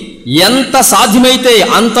ఏమంటుంది? ఎంత సాధ్యమైతే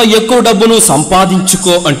అంత ఎక్కువ డబ్బును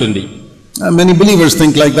సంపాదించుకో అంటుంది. Many believers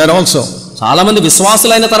think like that also. చాలా మంది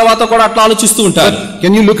విశ్వాసులైన తర్వాత కూడా అట్లా ఆలోచిస్తూ ఉంటారు.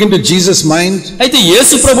 Can you look into Jesus' mind? అయితే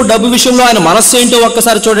యేసు ప్రభు డబ్బు విషయంలో ఆయన మనస్సు ఏంటో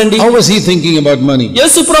ఒక్కసారి చూడండి. How was he thinking about money?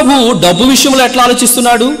 యేసు ప్రభు డబ్బు విషయంలో ఎట్లా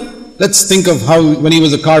ఆలోచిస్తున్నాడు? Let's think of how when he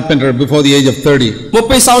was a carpenter before the age of 30.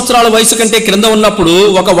 30 సంవత్సరాల వయసు కంటే క్రింద ఉన్నప్పుడు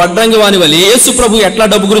ఒక వడ్రంగి వాని వలె యేసు ప్రభు ఎట్లా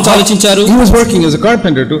డబ్బు గురించి ఆలోచించారు? He was working as a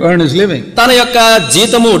carpenter to earn his living. తన యొక్క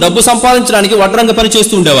జీతము డబ్బు సంపాదించడానికి వడ్రంగ పని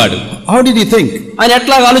చేస్తూ ఉండేవాడు. How did he think? ఆయన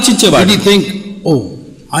ఎట్లా ఆలోచించేవాడు? Did he think, oh,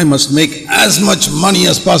 I must make as much money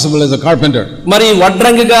as possible as a carpenter? మరి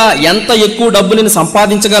వడ్రంగిగా ఎంత ఎక్కువ డబ్బు నేను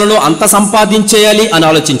సంపాదించగలను అంత సంపాదించేయాలి అని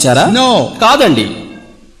ఆలోచించారా? No. కాదండి.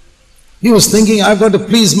 He was thinking, I've got to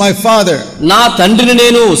please my father. నా తండ్రిని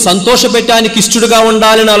నేను సంతోషపెట్టడానికి ఇష్టడుగా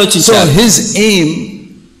ఉండాలని ఆలోచించారు. So his aim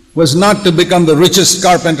was not to become the richest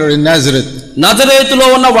carpenter in Nazareth. నజరేతులో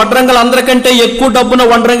ఉన్న వడ్రంగులందరికంటే ఎక్కువ డబ్బున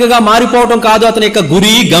వడ్రంగిగా మారిపోవడం కాదు అతని యొక్క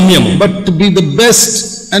గురి గమ్యము. But to be the best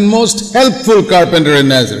and most helpful carpenter in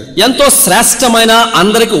Nazareth. ఎంతో శ్రేష్టమైన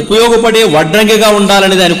అందరికి ఉపయోగపడే వడ్రంగిగా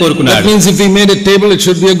ఉండాలనేది ఆయన కోరుకున్నాడు. That means if he made a table, it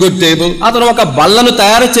should be a good table. అతను ఒక బల్లను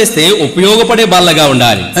తయారు చేస్తే ఉపయోగపడే బల్లగా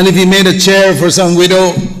ఉండాలి. And if he made a chair for some widow,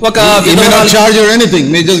 he may not charge her anything,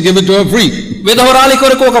 may just give it to her free. విధవరాలి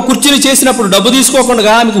కొరకు ఒక కుర్చీని చేసినప్పుడు డబ్బు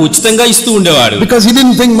తీసుకోకుండా ఆమెకు ఉచితంగా ఇస్తూ ఉండేవాడు. Because he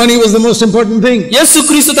didn't think money was the most important thing.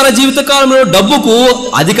 యేసుక్రీస్తు తన జీవిత కాలంలో డబ్బుకు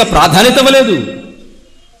అధిక ప్రాధాన్యత ఇవ్వలేదు.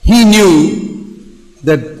 He knew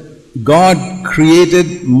that God created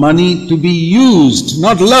money to be used,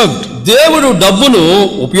 not loved. దేవుడు డబ్బును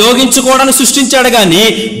ఉపయోగించుకోవడానికి సృష్టించాడు గాని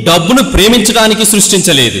డబ్బును ప్రేమించడానికి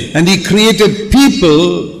సృష్టించలేదు. And he created people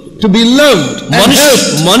to be loved and helped.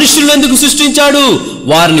 మనుషులను ఎందుకు సృష్టించాడు?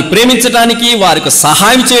 వారిని ప్రేమించడానికి, వారికి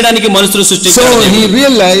సహాయం చేయడానికి మనుషులు సృష్టించాడు. So he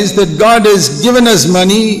realized that God has given us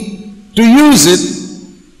money to use it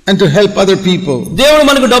and to help other people. దేవుడు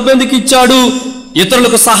మనకు డబ్బు ఎందుకు ఇచ్చాడు?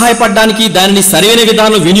 ఇతరులకు సహాయపడడానికి, దానిని సరైన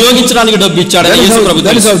విధానంలో వినియోగించడానికి డబ్బు ఇచ్చాడు.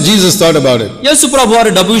 That is how Jesus thought about it. యేసు ప్రభు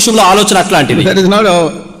వారి డబ్బు విషయంలో ఆలోచన అట్లాంటిది. That is not how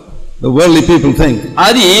the worldly people think.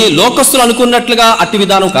 అది లోకస్తులు అనుకున్నట్లుగా అట్టి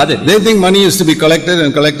విధానం కాదు. They think money is to be collected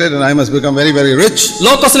and I must become very, very rich.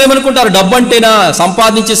 లోకస్తులు ఏమనుకుంటారు? డబ్బు అంటేనా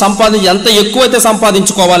సంపాదించి ఎంత ఎక్కువైతే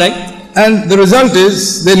సంపాదించుకోవాలి. And the result is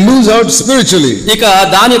they lose out spiritually. ఇక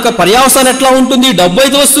దాని యొక్క పర్యవసానం ఎట్లా ఉంటుంది? డబ్బు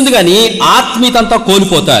అయితే వస్తుంది కానీ ఆత్మీయత అంతా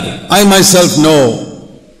కోల్పోతారు. I myself know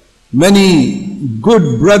many good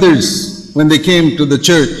brothers when they came to the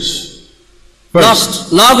church first.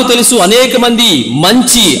 నాకు తెలుసు అనేక మంది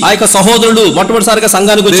మంచి ఆ యొక్క సహోదరులు మొట్టమొదటిసారిగా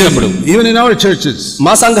సంఘానికి వచ్చినప్పుడు, even in our churches,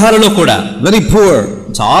 మా సంఘాలలో కూడా very poor,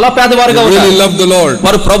 చాలా పేదవారుగా they ఉన్నారు. really loved the Lord.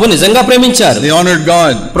 వారు ప్రభు నిజంగా ప్రేమించారు. They honored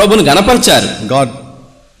God. ప్రభుని గణపరిచారు. God,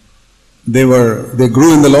 they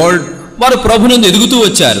grew in the Lord. వారు ప్రభునందు ఎదుగుతూ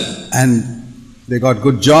వచ్చారు. And they got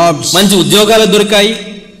good jobs. మంచి ఉద్యోగాలు దొరికాయి.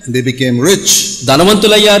 And they became rich.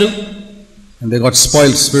 ధనవంతులయ్యారు. And they got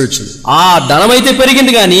spoiled spiritually. ఆ ధనమైతే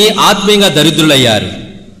పెరిగింది కానీ ఆత్మీయంగా దరిద్రులయ్యారు.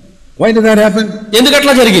 Why did that happen? ఎందుకు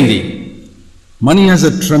అట్లా జరిగింది? Money has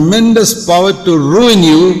a tremendous power to ruin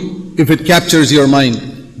you if it captures your mind.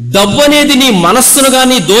 డబ్బు అనేది నీ మనస్సును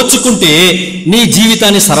గాని దోచుకుంటే నీ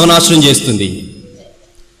జీవితాన్ని సర్వనాశనం చేస్తుంది.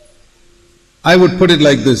 I would put it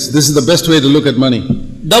like this. This is the best way to look at money.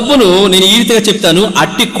 డబ్బును నేను ఈ రీతిగా చెప్తాను,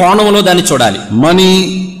 అట్టి కోణంలో దాన్ని చూడాలి. Money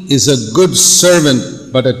is a good servant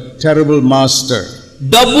but a terrible master.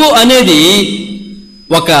 డబ్బు అనేది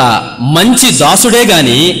ఒక మంచి దాసుడే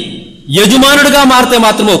గాని యజమానుడిగా మారితే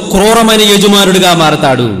మాత్రమే క్రూరమైన యజమానుడిగా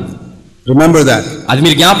మారతాడు. Remember that. అది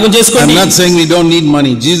మీరు జ్ఞాపకం చేసుకోండి. I'm not saying we don't need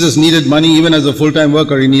money. Jesus needed money even as a full-time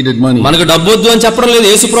worker. He needed money. మనకు డబ్బు వద్దు అని చెప్పడం లేదు.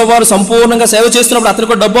 యేసు ప్రభువారు సంపూర్ణంగా సేవ చేస్తున్నప్పుడు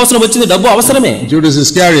అతనికి డబ్బు అవసరం వచ్చింది. డబ్బు అవసరమే. Judas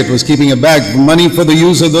Iscariot was keeping a bag of money for the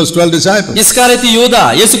use of those 12 disciples. ఇస్కారియోతు యూదా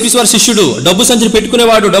యేసుక్రీస్తు వారి శిష్యుడు, డబ్బు సంచిని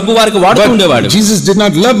పెట్టుకునేవాడు, డబ్బు వారికి వాడుతూ ఉండేవాడు. Jesus did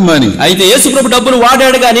not love money. అయితే యేసు ప్రభు డబ్బును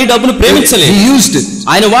వాడాడు గాని డబ్బును ప్రేమించలేదు. He used it.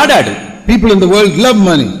 ఆయన వాడాడు. People in the world love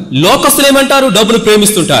money. లోకస్తులు ఏమంటారు? డబ్బును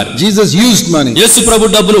ప్రేమిస్తుంటారు. Jesus used money. యేసు ప్రభు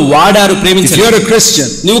డబ్బును వాడారు, ప్రేమించారు. If you are a Christian,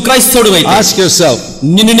 నువ్వు క్రైస్తవుడివైతే ask yourself,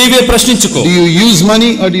 నిన్ను నీవే ప్రశ్నించుకో. do you use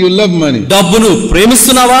money or do you love money? డబ్బును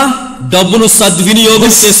ప్రేమిస్తున్నావా? డబ్బును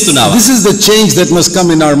సద్వినియోగం చేస్తున్నావా? This is the change that must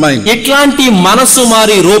come in our mind. ఇట్లాంటి మనసు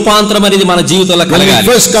మారి రూపాంతరం అనేది మన జీవితంలో కలగాలి. When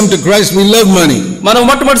we first come to Christ, we love money. మనం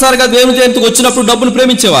మొట్టమొదటిసారిగా దేవుని జయంతికి వచ్చినప్పుడు డబ్బును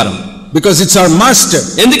ప్రేమించేవారు. Because it's our master.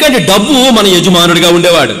 ఎందుకంటే డబ్బు మన యజమానుడిగా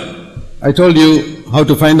ఉండేవాడు. I told you how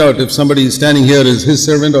to find out if somebody is standing here is his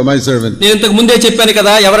servant or my servant. నేను ఇంతకు ముందే చెప్పాను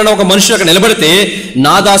కదా, ఎవరైనా ఒక మనుషుడు అక్కడ నిలబడితే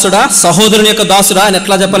నా దాసుడా సహోదరుని యొక్క దాసుడా అని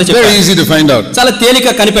ఎట్లా చెప్పాలి చెప్పాను. Very easy to find out. చాలా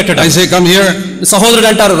తేలిక కనిపెట్టడం. I say come here. సహోదరుడు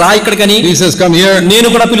అంటారు రా ఇక్కడికని. He says come here. నేను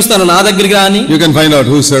కూడా పిలుస్తాను నా దగ్గరికి రా అని. You can find out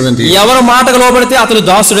whose servant he is. ఎవరు మాటకు లోబడితే అతను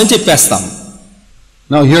దాసుడు అని చెప్పేస్తాం.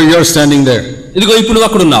 Now here you are standing there. ఇదిగో ఇప్పుడు నువ్వు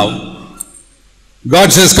అక్కడ ఉన్నావు.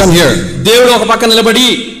 God says come here. దేవుడు ఒక పక్క నిలబడి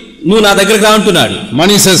నువ్వు నా దగ్గరికి రా అంటున్నాడు.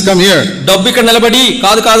 Money says come here. డబ్బు ఇక్కడ నిలబడి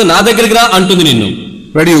కాదు కాదు నా దగ్గరికి రా అంటుంది నిన్ను.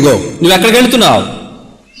 Where do you go? నువ్వు ఎక్కడికి వెళ్తున్నావు?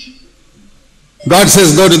 God says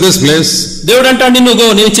go to this place. దేవుడు అంటాడు నిన్ను గో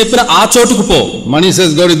నేను చెప్పిన ఆ చోటుకు పో. Money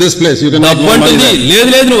says go to this place. You can make more money there. లేదు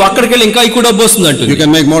లేదు నువ్వు అక్కడికి వెళ్ళి ఇంకా ఎక్కువ డబ్బు వస్తుంది అంటుంది. You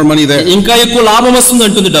can make more money there. ఇంకా ఎక్కువ లాభం వస్తుంది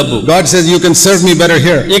అంటుంది డబ్బు. God says you can serve me better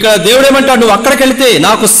here. ఇక్కడ దేవుడు ఏమంటాడు నువ్వు అక్కడికి వెళ్తే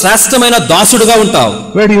నాకు శ్రేష్టమైన దాసుడుగా ఉంటావు.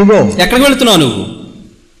 Where do you go? ఎక్కడికి వెళ్తున్నావు నువ్వు?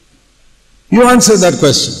 You answer that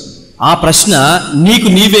question. ఆ ప్రశ్న నీకు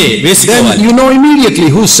నీవే వేసుకోవాలి. Then you know immediately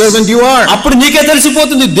whose servant you are. అప్పుడు నీకే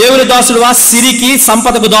తెలిసిపోతుంది దేవుని దాసుడువా సిరికి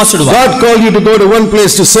సంపదకు దాసుడువా. God called you to go to one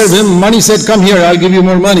place to serve him. Money said come here, I'll give you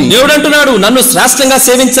more money. దేవుడు అంటున్నాడు నన్ను శ్రేష్టంగా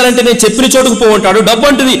సేవించాలంటే నేను చెప్పిన చోటుకు పో అంటాడు. డబ్బు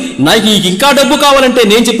అంటుంది నాకు ఇంకా డబ్బు కావాలంటే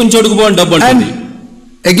నేను చెప్పిన చోటుకు పో అని డబ్బు అంటుంది.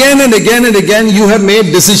 Again and again and again you have made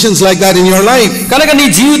decisions like that in your life. కనుక నీ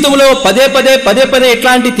జీవితంలో పదే పదే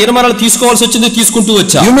ఇట్లాంటి తీర్మానాలు తీసుకోవాల్సి వచ్చింది, తీసుకుంటూ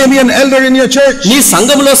వచ్చావు. You may be an elder in your church. నీ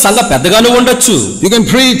సంఘంలో సంఘ పెద్దగాను ఉండొచ్చు. You can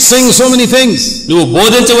preach, sing, so many things. నువ్వు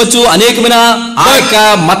బోధించవచ్చు, అనేకమైన ఆ యొక్క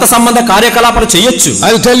మత సంబంధ కార్యకలాపాలు చేయొచ్చు.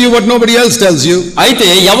 I'll tell you what nobody else tells you. అయితే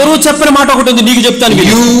ఎవరు చెప్పిన మాట ఒకటి ఉంది నీకు చెప్తాను.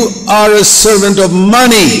 You are a servant of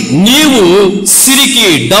money. నీవు సిరికి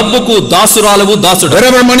డబ్బుకు దాసురాలవు, దాసుడు.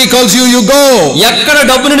 Wherever money calls you, you go. ఎక్కడ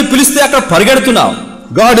డబ్బు నుండి పిలిస్తే అక్కడ పరిగెడుతున్నావు.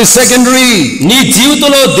 God is secondary. నీ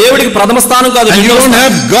జీవితంలో దేవుడికి ప్రథమ స్థానం కాదు. And you don't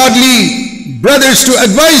have godly brothers to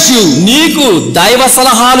advise you. నీకు దైవ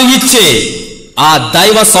సలహాలు ఇచ్చే ఆ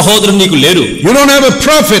దైవ సహోదరుడు నీకు లేరు. You don't have a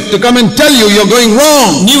prophet to come and tell you you're going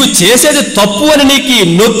wrong. నీవు చేసేది తప్పు అని నీకు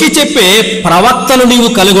నొక్కి చెప్పే ప్రవక్తను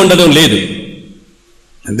నీవు కలిగి ఉండడం లేదు.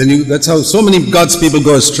 And then that's how so many God's people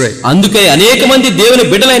go astray. అందుకే అనేక మంది దేవుని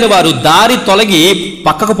బిడ్డలైన వారు దారి తొలగి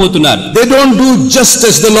పక్కకు పోతున్నారు. They don't do just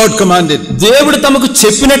as the Lord commanded. దేవుడు తమకు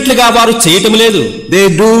చెప్పినట్లుగా వారు చేయటం లేదు. They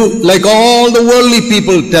do like all the worldly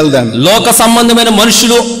people tell them. లోక సంబంధమైన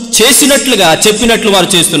మనుషులు చేసినట్లుగా చెప్పినట్లు వారు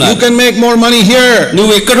చేస్తున్నారు. You can make more money here.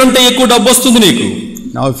 నువ్వు ఎక్కడుంటే ఎక్కువ డబ్బు వస్తుంది నీకు.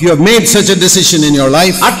 Now if you have made such a decision in your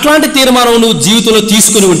life, అట్లాంటి తీర్మానం నువ్వు జీవితంలో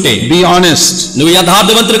తీసుకుని ఉంటే be honest. నువ్వు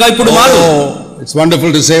యథార్థవంతుడిగా ఇప్పుడు మారు. It's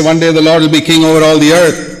wonderful to say one day the Lord will be king over all the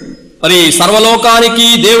earth. మరి సర్వలోకానికి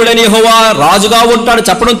దేవుడైన యెహోవా రాజుగా ఉంటాడు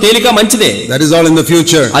చెప్పడం తేలిక మంచిదే. That is all in the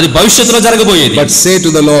future. అది భవిష్యత్తులో జరగబోయేది. But say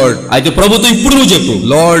to the Lord, అయితే ప్రభుతో ఇప్పుడు నువ్వు చెప్పు,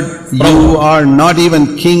 Lord, you are not even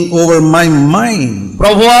king over my mind.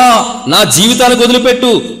 ప్రభువా నా జీవితానికి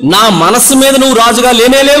వదిలిపెట్టు, నా మనస్సు మీద నువ్వు రాజుగా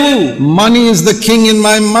లేనే లేవు. Money is the king in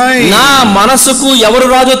my mind. నా మనసుకు ఎవరు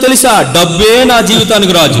రాజో తెలుసా? డబ్బే నా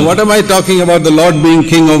జీవితానికి రాజు. What am I talking about the Lord being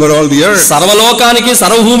king over all the earth? సర్వలోకానికి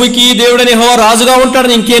సర్వభూమికి దేవుడైన యెహోవా రాజుగా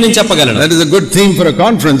ఉంటాడని ఇంకేం నేను చెప్పగలను? That is a good theme for a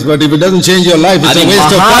conference, but if it doesn't change your life, it's a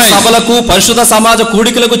waste of time. సభలకు పరిశుద్ధ సమాజ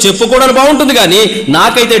కూడికలకు చెప్పుకోవడానికి బాగుంటుంది కానీ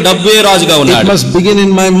నాకైతే డబ్బే రాజుగా ఉన్నాడు. It must begin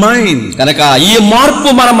in my mind. కనుక ఈ మార్పు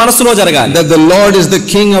మన మనసులో జరగాలి. That the Lord is the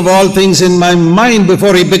king of all things in my mind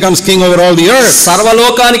before he becomes king over all the earth.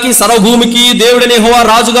 సర్వలోకానికి సర్వభూమికి దేవుడైన యెహోవా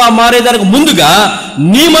రాజుగా మారేదానికి ముందుగా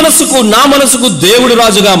నీ మనసుకు నా మనసుకు దేవుడు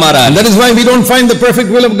రాజుగా మారాలి. That is why we don't find the perfect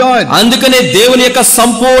will of God. అందుకనే దేవుని యొక్క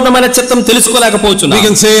సంపూర్ణమైన చిత్తం తెలుసుకోలేకపోతున్నాం. We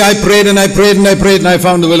can say I prayed and I prayed and I prayed and I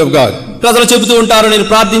found the will of God. ప్రజలు చెబుతూ ఉంటారు, నేను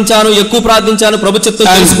ప్రార్థించాను, ఎక్కువ ప్రార్థించాను, ప్రభు చిత్తం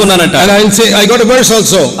తెలుసుకున్నానంట. And I'll say, I got a verse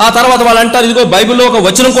also. ఆ తర్వాత వాళ్ళు అంటారు, ఇదిగో బైబిల్లో ఒక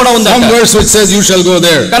వచనం కూడా ఉంది. Some verse which says you shall go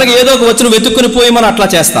there. కనుక ఏదో ఒక వచనం వెతుక్కుని పోయి మనం అట్లా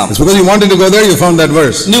చేస్తాం. It's because you wanted to go there, you found that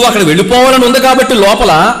verse. నువ్వు అక్కడ వెళ్ళిపోవాలని ఉంది కాబట్టి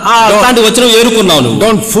లోపల అలాంటి వచనం ఏరుకున్నావు.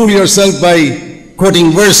 Don't fool yourself by quoting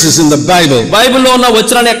verses in the Bible. బైబిల్లో ఉన్న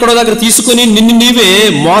వచనాన్ని ఎక్కడో దగ్గర తీసుకుని నిన్ను నీవే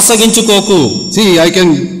మోసగించుకోకు. See, I can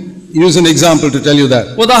use an example to tell you that.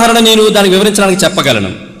 ఉదాహరణ నేను దానికి వివరించడానికి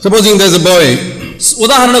చెప్పగలను. Supposing there's a boy.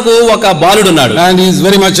 ఉదాహరణకు ఒక బాలుడున్నాడు. And he is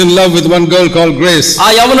very much in love with one girl called Grace. ఆ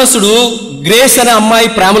యవనస్తుడు గ్రేస్ అనే అమ్మాయి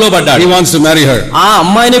ప్రేమలో పడ్డాడు. He wants to marry her. ఆ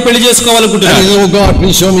అమ్మాయిని పెళ్లి చేసుకోవాలనుకుంటున్నాడు. And he says, oh God,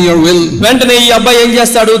 please show me your will. వెంటనే ఈ అబ్బాయి ఏం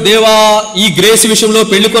చేస్తాడు, దేవా ఈ గ్రేస్ విషయంలో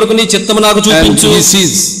పెళ్లి కొరకు నీ చిత్తము నాకు చూపించు. And he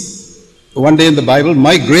sees one day in the Bible,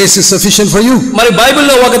 my grace is sufficient for you. మరి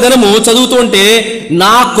బైబిల్లో ఒక దినము చదువుతుంటే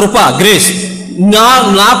నా కృప, గ్రేస్,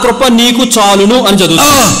 నా కృప నీకు చాలును అని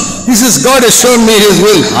చదువుతాడు. He says, God has shown me his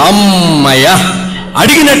will. అమ్మయ్యా,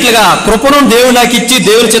 అడిగినట్లుగా కృపను దేవుడు నాకు ఇచ్చి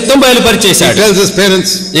దేవుని చిత్తం బయలుపరిచేశాడు. He tells his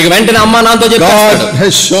parents, ఇక వెంటనే అమ్మా నాతో చెప్పాడు, God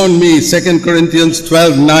has shown me 2 Corinthians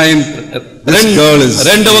 12:9. This girl is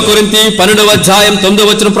 2 కొరింథీ 12వ అధ్యాయం 9వ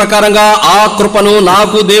వచనం ప్రకారంగా ఆ కృపను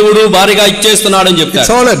నాకు దేవుడు భారీగా ఇచ్చేస్తున్నాడు అని చెప్తాడు.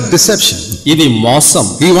 It's all a deception. ఇది మోసం.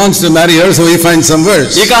 He wants to marry her, so he finds some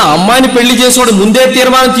verse. ఇక అమ్మాయిని పెళ్లి చేసేవాడు ముందే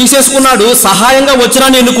తీర్మానం తీసేసుకున్నాడు, సహాయంగా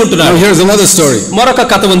వచనాన్ని ఎన్నుకుంటున్నాడు. Now here's another story. మరొక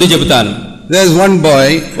కథ ఉంది, చెబుతాను. There's one boy.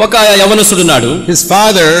 ఒక యవనస్తుడున్నాడు. His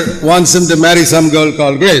father wants him to marry some girl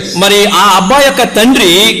called Grace. మరి ఆ అబ్బాయి యొక్క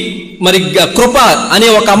తండ్రి మరి కృప అనే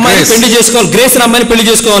ఒక అమ్మాయిని పెళ్లి చేసుకోవాలి, గ్రేస్ అనే అమ్మాయిని పెళ్లి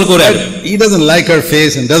చేసుకోవాలని కోరాడు. He doesn't like her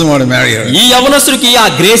face and doesn't want to marry her. ఈ యవనస్తుడికి ఆ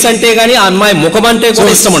గ్రేస్ అంటే గాని ఆ అమ్మాయి ముఖం అంటే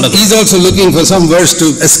కూడా ఇష్టం ఉండదు. He's also looking for some verse to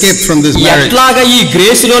escape from this marriage. ఎట్లాగా ఈ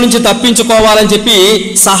గ్రేస్ లో నుంచి తప్పించుకోవాలని చెప్పి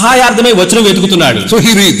సహాయార్థమై వచనం వెతుకుతున్నాడు. So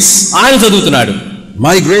he reads. ఆయన చదువుతున్నాడు,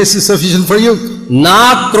 my grace is sufficient for you. నా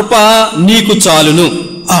కృప నీకు చాలును.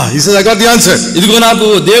 He says, I got the answer. ఇదిగో నాకు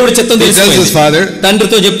దేవుడి చిత్తం He tells తెలిసిపోయింది. his father,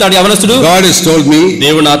 తండ్రితో చెప్తాడు యవనస్తుడు, God has told me,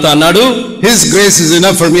 దేవుడు నాతో అన్నాడు, his grace is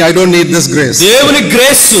enough for me, I don't need this grace. దేవుని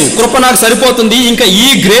గ్రేస్ కృప నాకు సరిపోతుంది, ఇంకా ఈ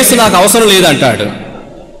గ్రేస్ నాకు అవసరం లేదంటాడు.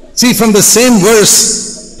 See, from the same verse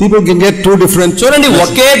people can get two different. చూడండి,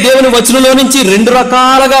 ఒకే దేవుని వచనంలో నుంచి రెండు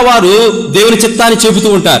రకాలుగా వారు దేవుని చిత్తాన్ని చెబుతూ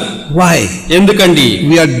ఉంటారు. Why? ఎందుకండి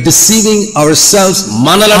We are deceiving ourselves.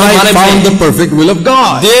 మనలను I found the perfect will of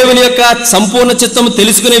God. దేవుని యొక్క సంపూర్ణ చిత్తము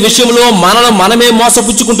తెలుసుకునే విషయంలో మనలను మనమే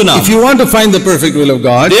మోసపుచ్చుకుంటున్నాం. If you want to find the perfect will of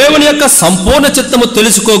God, దేవుని యొక్క సంపూర్ణ చిత్తము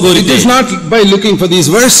తెలుసుకోగోరితే, it is not by looking for these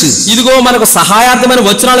verses. ఇదిగో మనకు సహాయార్థమైన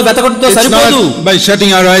వచనాలు వెతకడంతో సరిపోదు. By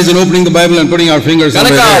shutting our eyes and opening the Bible and putting our fingers over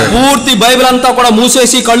కనుక there. పూర్తి Bible అంతా కూడా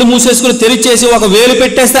మూసేసి కళ్ళు మూసేసుకుని తెరిచేసి ఒక వేలు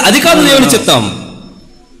పెట్టేస్తే అది కాదు దేవుని చిత్తం.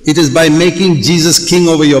 It is by making Jesus king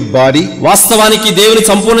over your body. వాస్తవానికి దేవుని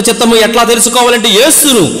సంపూర్ణ చిత్తము ఎట్లా తెలుసుకోవాలంటే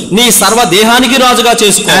యేసును నీ సర్వ దేహానికి రాజుగా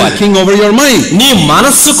చేసుకోవాలి. And king over your mind. నీ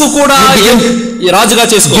మనస్సుకు కూడా రాజుగా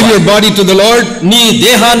చేసుకోవాలి. Give your body to the Lord. నీ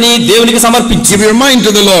దేహాన్ని దేవునికి సమర్పించు. Give your mind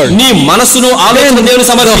to the Lord. నీ మనసును ఆలోచన దేవునికి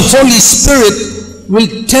సమర్పించు. The Holy Spirit will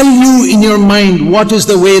tell you in your mind what is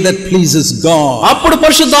the way that pleases God. అప్పుడు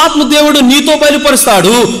పరిశుద్ధాత్మ దేవుడు నీతో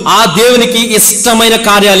బయలుపరుస్తాడు ఆ దేవునికి ఇష్టమైన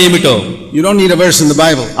కార్యాలు ఏమిటో. You don't need a verse in the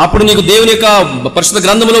Bible. అప్పుడు నీకు దేవుని యొక్క పరిశుద్ధ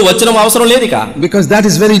గ్రంథములో వచనం అవసరం లేదు ఇక. Because that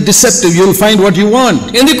is very deceptive. You will find what you want.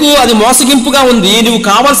 ఎందుకు? అది మోసగింపుగా ఉంది. నువ్వు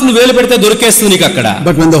కావాల్సిన వేలు పెడితే దొరికేస్తుంది నీకు అక్కడ.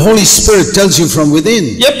 But when the Holy Spirit tells you from within,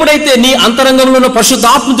 ఎప్పుడైతే నీ అంతరంగంలో ఉన్న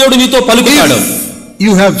పరిశుద్ధాత్మ దేవుడు నీతో పలుకుతాడు,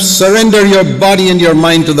 you have surrendered your body and your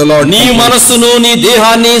mind to the Lord. నీ మనస్సును నీ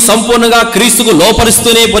దేహాన్ని సంపూర్ణంగా క్రీస్తుకు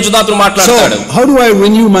లోపరిస్తూనే పరిశుద్ధాత్మ మాట్లాడతాడు. So how do I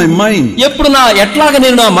renew my mind? ఎట్లాగా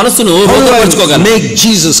నేను నా మనస్సును రూపొందించుకోగలను? Make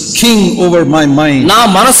Jesus king over my mind. నా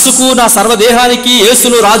మనస్సుకు నా సర్వదేహానికి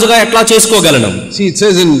యేసును రాజుగా ఎట్లా చేసుకోగలను? See, it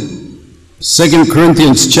says in 2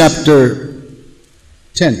 Corinthians chapter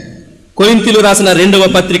 10. కొరింథీయులకు రాసిన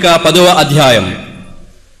 2వ పత్రిక 10వ అధ్యాయం.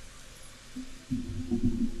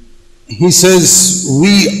 He says,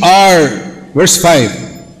 we are, verse 5.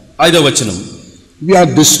 5వ వచనం. We are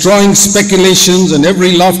destroying speculations and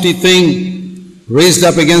every lofty thing raised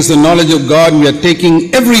up against the knowledge of God. We are taking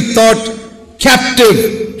every thought captive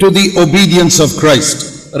to the obedience of Christ.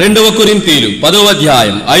 2వ కొరింథీయులు 10వ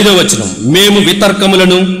అధ్యాయం 5వ వచనం. మేము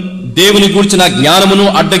వితర్కములను దేవుని గూర్చిన జ్ఞానమును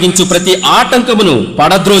అడ్డగించు ప్రతి ఆటంకమును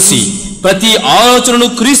పడద్రోసి ప్రతి ఆలోచనను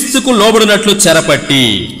క్రీస్తుకు లోబడినట్లు చెరపట్టి.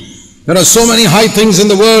 There are so many high things in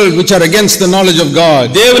the world which are against the knowledge of God.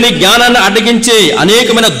 దేవుని జ్ఞానాన్ని అడ్డగించే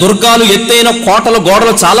అనేకమైన దుర్గాలు, ఎత్తైన కోటలు,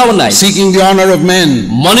 గోడలు చాలా ఉన్నాయి. Seeking the honor of men.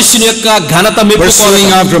 మనుషుని యొక్క ఘనత మెప్పు కోసం, pursuing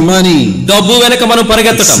after money, డబ్బు వెనక మనం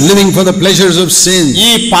పరిగెత్తడం, living for the pleasures of sin, ఈ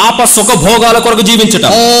పాప సుఖభోగాల కొరకు జీవించటం.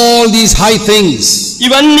 All these high things,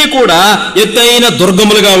 ఇవన్నీ కూడా ఎత్తైన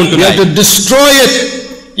దుర్గములుగా ఉంటున్నాయి. We have to destroy it.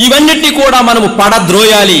 ఇవన్నిటిని కూడా మనము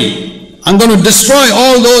పడద్రోయాలి. I'm going to destroy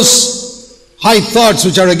all those high thoughts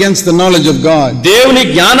which are against the knowledge of God. దేవుని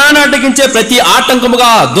జ్ఞానాన్ని అడ్డగించే ప్రతి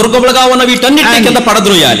ఆటంకముగా దుర్గములుగా ఉన్న వీటన్నిటిని కింద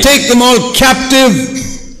పడద్రోయాలి. Take them all captive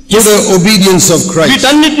to the obedience of Christ.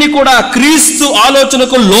 వీటన్నిటిని కూడా క్రీస్తు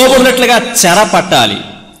ఆలోచనకు లోబడినట్లుగా చెరపట్టాలి.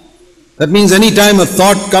 That means any time a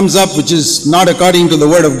thought comes up which is not according to the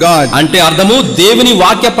word of God, అంటే అర్థము దేవుని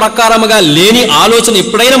వాక్య ప్రకారముగా లేని ఆలోచన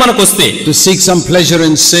ఎప్పుడైనా మనకు వస్తే, to seek some pleasure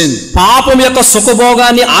in sin, పాపం యొక్క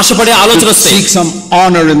సుఖభోగాన్ని ఆశపడే ఆలోచన to వస్తే, seek some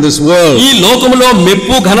honor in this world, ఈ లోకములో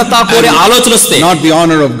మెప్పు ఘనత కోరే ఆలోచన వస్తే, not the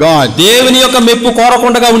honor of God, దేవుని యొక్క మెప్పు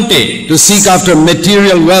కోరకుండా ఉంటే, to seek after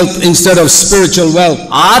material wealth instead of spiritual wealth,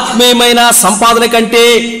 ఆత్మీయమైన సంపాదన కంటే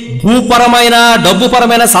భూపరమైన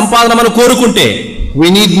డబ్బుపరమైన సంపాదన మనం కోరుకుంటే, we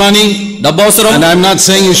need money, డబ్బు అవసరం. and I'm not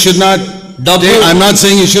saying you should not I'm not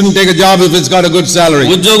saying you shouldn't take a job if it's got a good salary.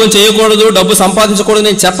 ఉద్యోగం చేయకూడదు, డబ్బు సంపాదించకూడదు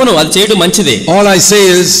నేను చెప్పను, అది చేయడం మంచిదే. All I say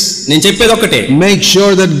is, నేను చెప్పేది ఒకటే, make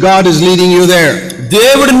sure that God is leading you there.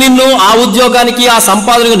 దేవుడు నిన్ను ఆ ఉద్యోగానికి ఆ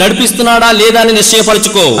సంపాదనకు నడిపిస్తున్నాడా లేదా అని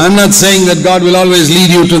నిశ్చయపరచుకో. I'm not saying that God will always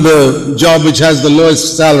lead you to the job which has the lowest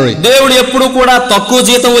salary. దేవుడు ఎప్పుడు కూడా తక్కువ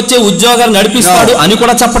జీతం వచ్చే ఉద్యోగాన్ని నడిపిస్తాడు అని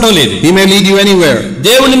కూడా చెప్పడం లేదు. He may lead you anywhere.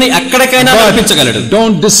 దేవుడు నిన్ను ఎక్కడికైనా నడిపించగలడు.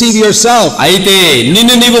 Don't deceive yourself. అయితే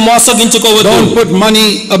నిన్ను నీవు మోసగించుకోవద్దు. Don't put money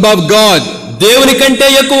above God. దేవుని కంటే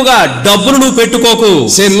ఎక్కువగా డబ్బును నువ్వు పెట్టుకోకు.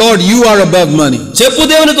 Say, Lord, you are above money. చెప్పు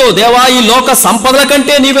దేవునితో, దేవా ఈ లోక సంపదల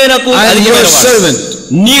కంటే నీవే నాకు servant.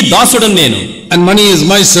 నీ దాసుడను నేను. And money is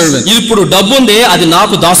my servant. ఇప్పుడు డబ్బు ఉంది, అది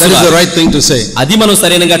నాకు దాసుడు. That is the right thing to say. అది మనం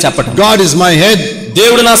సరైనగా చెప్పటం. God is my head.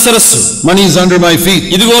 దేవుడు నా శిరస్సు. Money is under my feet.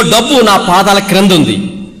 ఇదిగో డబ్బు నా పాదాల క్రింద ఉంది.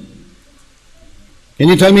 Can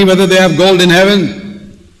you tell me whether they have gold in heaven?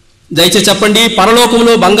 దయచేసి చెప్పండి,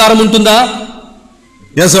 పరలోకంలో బంగారం ఉంటుందా?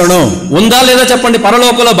 Yes or no? ఉందా లేదా చెప్పండి.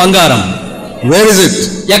 పరలోకంలో బంగారం. Where is it?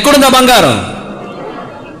 ఎక్కడుందా బంగారం?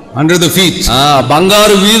 Under the feet.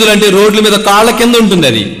 బంగారు వీధులు అంటే రోడ్ల మీద కాళ్ళ కింద ఉంటుంది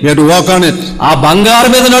అది. We have to walk on it. ఆ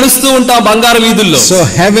బంగారం మీద నడుస్తూ ఉంటాం బంగారు వీధుల్లో. So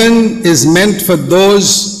heaven is meant for those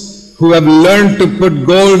who have learned to put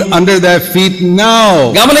gold under their feet now.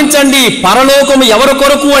 గమనించండి, పరలోకం ఎవరి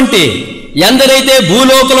కొరకు అంటే ఎందరైతే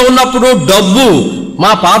భూలోకంలో ఉన్నప్పుడు డబ్బు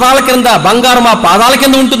మా పాదాల కింద, బంగారం మా పాదాల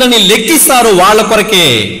కింద ఉంటుందని లెక్కిస్తారు వాళ్ళ కొరకే.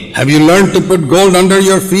 Have you learned to put gold under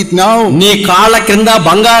your feet now? నీ కాళ్ళ కింద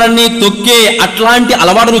బంగారాన్ని తొక్కే అట్లాంటి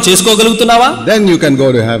అలవాటు నువ్వు చేసుకోగలుగుతున్నావా? Then you can go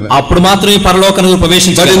to heaven. అప్పుడు మాత్రమే పరలోకానికి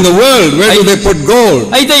ప్రవేశించగలవు. But in the world, where do they put gold?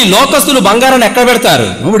 అయితే ఈ లోకస్తులు బంగారాన్ని ఎక్కడ పెడతారు?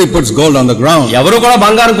 Nobody puts gold on the ground. ఎవరు కూడా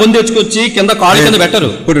బంగారం కొని తెచ్చుకొచ్చి కింద కాళ్ళ కింద పెట్టరు.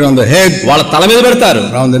 Put it on the head, వాళ్ళ తల మీద పెడతారు,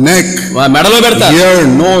 around the neck, మెడలో పెడతారు, ear,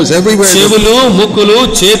 nose, everywhere. చెవులు, ముక్కులు,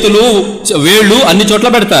 చేతులు, వేళ్ళు అన్ని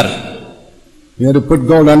చోట్ల పెడతారు. We have to put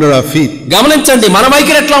gold under our feet. గమనించండి, మన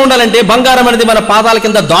వైఖరి ఎట్లా ఉండాలంటే బంగారం అనేది మన పాదాల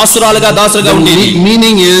కింద దాసులుగా ఉండేది.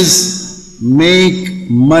 Meaning is make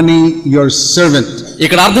money your servant.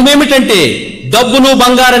 ఇక్కడ అర్థం ఏమిటంటే డబ్బును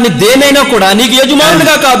బంగారాన్ని దేనైనా కూడా నీకు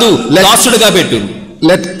యజమానుడిగా కాదు దాసుడిగా పెట్టు.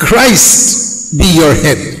 Let Christ be your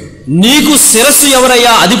head. నీకు శిరస్సు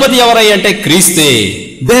ఎవరయ్యా, అధిపతి ఎవరయ్యా అంటే క్రీస్తే.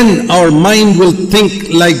 Then our mind will think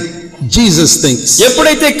like Jesus thinks.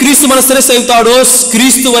 ఎప్పుడైతే క్రీస్తు మన శిరస్సు అవుతాడో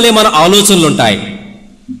క్రీస్తు వలె మన ఆలోచనలు ఉంటాయి.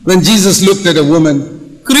 When Jesus looked at a woman,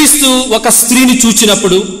 క్రీస్తు ఒక స్త్రీని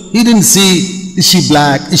చూచినప్పుడు he didn't see, is she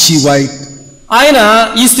black, is she white, ఆయన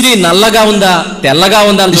ఈ స్త్రీ నల్లగా ఉందా తెల్లగా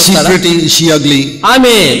ఉందా అని is she చూస్తాడా? pretty, is she ugly?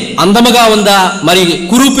 ఆమె అందముగా ఉందా మరి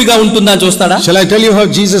కురూపిగా ఉంటుందా అని చూస్తాడా? Shall I tell you how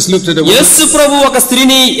Jesus looked at a woman? యేసు ప్రభు ఒక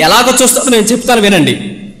స్త్రీని ఎలాగ చూస్తాడో నేను చెప్తాను వినండి.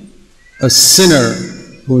 A sinner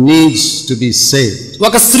who needs to be saved.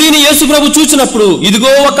 ఒక స్త్రీని యేసు ప్రభు చూచినప్పుడు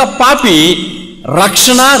ఇదిగో ఒక పాపి,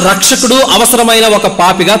 రక్షకుడు అవసరమైన ఒక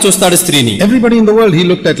పాపిగా చూస్తాడు స్త్రీని. Everybody in the world he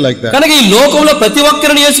looked at like that. కనుక ఈ లోకంలో ప్రతి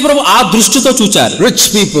ఒక్కరిని యేసు ప్రభు ఆ దృష్టితో చూచారు. Rich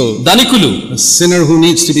people, ధనికులు, a sinner who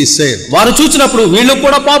needs to be saved. వారు చూచినప్పుడు వీళ్ళు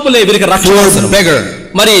కూడా పాపులే, వీరికి రక్షణ అవసరం. Beggar,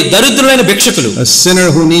 మరి దరిద్రులైన భిక్షకులు, a sinner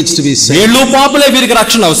who needs to be saved. వీళ్ళు పాపులే, వీరికి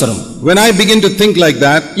రక్షణ అవసరం. When I begin to think like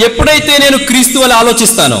that, ఎప్పుడైతే నేను క్రీస్తు వలె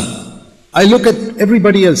ఆలోచిస్తానో I look at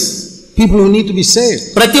everybody else, people who need to be saved.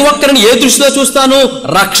 ప్రతి ఒక్కరిని ఏ దృష్టితో చూస్తాను?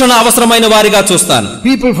 రక్షణ అవసరమైన వారిగా చూస్తాను.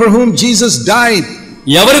 People for whom Jesus died,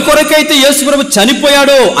 ఎవరి కొరకైతే యేసు ప్రభు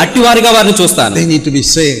చనిపోయాడో అట్టి వారిగా వారిని చూస్తాను. they need to be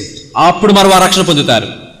saved. అప్పుడు మరి వారు రక్షణ పొందుతారు.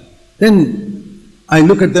 Then I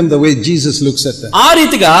look at them the way Jesus looks at them. ఆ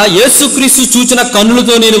రీతిగా యేసుక్రీస్తు చూచిన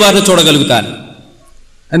కన్నులతో నేను వారిని చూడగలుగుతాను.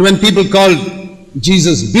 And when people called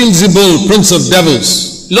Jesus Beelzebul, prince of devils,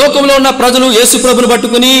 లోకంలో ఉన్న ప్రజలు యేసు ప్రభుని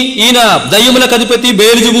పట్టుకుని ఈయన దయ్యములకు అధిపతి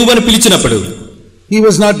బెయల్జెబూబు అని పిలిచినప్పుడు he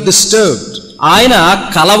was not disturbed. ఆయన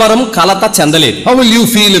కలత చెందలేదు. How will you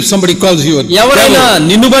feel if somebody calls you a devil? ఎవరైనా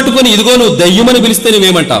నిన్ను పట్టుకుని ఇదిగో నువ్వు దయ్యమని పిలిస్తే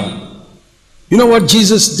నువ్వేమంటావు? You know what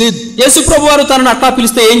Jesus did? యేసు ప్రభు వారు తనను అట్లా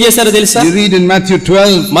పిలిస్తే ఏం చేశారో తెలుసా? You read in Matthew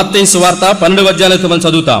 12. మత్తయి సువార్త 12వ అధ్యాయంలో మనం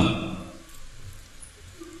చదువుతాం.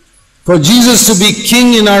 For Jesus to be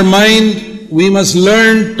king in our mind, we must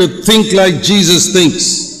learn to think like Jesus thinks.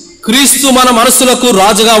 క్రీస్తు మన మనసులకు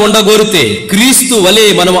రాజుగా ఉండగోరితే క్రీస్తు వలె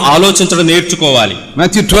మనం ఆలోచించడం నేర్చుకోవాలి.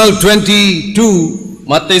 Matthew 12:22.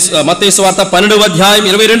 మత్తయి సువార్త 12వ అధ్యాయం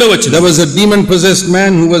 22వ వచనం. There was a demon possessed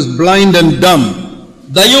man who was blind and dumb.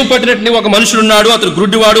 దయ్యం పట్టినట్టు ఒక మనుషుడు ఉన్నాడు, అతడు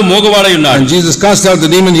గుడ్డివాడు మోగవాడై ఉన్నాడు. And Jesus cast out the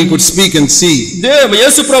demon, he could speak and see.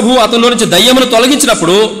 యేసు ప్రభు అతనిలో నుంచి దయ్యమును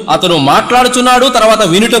తొలగించినప్పుడు అతను మాట్లాడుచున్నాడు, తర్వాత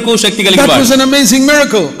వినుటకు శక్తి కలిగినవాడు. That was an amazing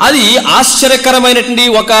miracle. అది ఆశ్చర్యకరమైనటువంటి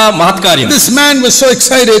ఒక మహత్కార్యం. This man was so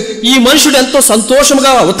excited. ఈ మనుషుడు ఎంతో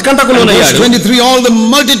సంతోషముగా ఉత్కంఠకు లోనయ్యాడు. 23 all the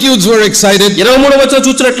multitudes were excited. 23వ వచనం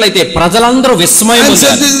చూచినట్లయితే ప్రజలందరూ విస్మయం and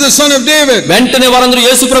said, this is the son of David. వెంటనే వారందరూ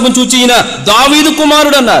యేసు ప్రభువును చూచి ఈయన దావీదు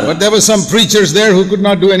కుమారుడు అన్నారు. But there were some preachers there who could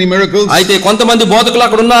not do any miracles. అయితే కొంతమంది బోధకులు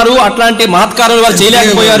అక్కడ ఉన్నారు, అట్లాంటి మహత్కార్యాలు వారు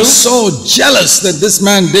చేయలేకపోయారు. So jealous that this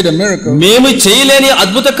man did a miracle. మేము చేయలేని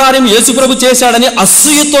అద్భుత కార్యం యేసు ప్రభు చేశాడని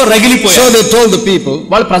అసూయతో రగిలిపోయారు. So they told the people,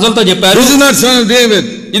 వాళ్ళు ప్రజలతో చెప్పారు, this is not son of David.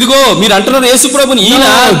 ఇదిగో మీరు అంటున్నారు యేసు ప్రభుని, ఈయన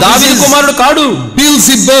దావీదు కుమారుడు కాడు.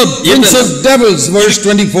 Beelzebub, prince of devils, verse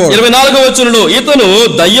 24. 24వ వచనంలో ఇతను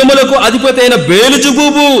దయ్యములకు అధిపతి అయిన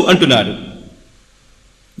బేలుజెబూబు అంటున్నాడు.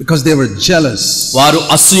 Because they were jealous. వారు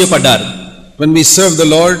అసూయపడ్డారు. When we serve the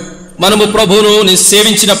Lord, మనము ప్రభువును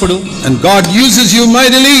సేవించినప్పుడు, and God uses you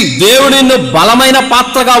mightily, దేవుడు నిన్ను బలమైన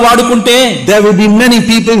పాత్రగా వాడుకుంటే, there will be many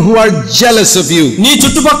people who are jealous of you. నీ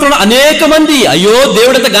చుట్టుపక్కల అనేక మంది అయ్యో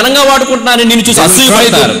దేవుడు ఎంత ఘనంగా వాడుకుంటున్నానని నిన్ను చూసి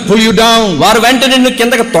అసూయపడతారు. Pull you down. వారు వెంటనే నిన్ను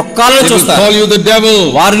కిందకి తొక్కాలని చూస్తారు. Call you the devil.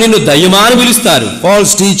 వారు నిన్ను దయ్యమా అని పిలుస్తారు.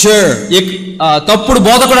 False teacher. తప్పుడు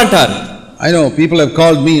బోధకుడు అంటారు. I know people have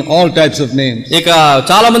called me all types of names. ఇక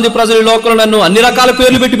చాలా మంది ప్రజలు ఈ లోకంలో నన్ను అన్ని రకాల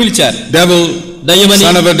పేర్లు పెట్టి పిలిచారు. Devil, దయ్యమని,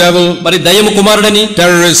 son of a devil, మరి దయ్యము కుమారుడని,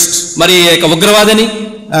 terrorist, మరి ఉగ్రవాదని,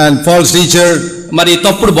 and false teacher, మరి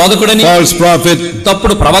తప్పుడు బోధకుడని, false prophet,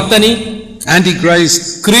 తప్పుడు ప్రవక్తని, antichrist,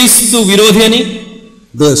 క్రీస్తు విరోధి అని,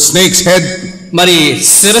 the snake's head. మరి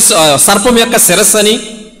సర్పం యొక్క శిరస్సు అని.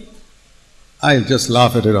 I just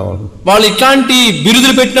laugh at it all. వాళ్ళు ఇట్లాంటి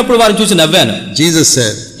బిరుదులు పెట్టినప్పుడు వారిని చూసి నవ్వాను. Jesus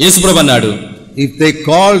said, యేసుప్రభు అన్నాడు, if they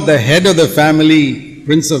called the head of the family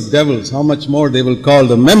prince of devils, how much more they will call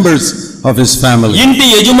the members of his family. ఇంటి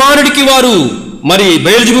యజమానుడికి వారు మరి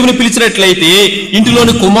బయల్జెబూబుని పిలిచినట్లయితే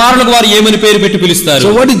ఇంటిలోని కుమారులకు వారు ఏమని పేరు పెట్టి పిలుస్తారు.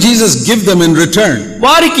 So what did Jesus give them in return?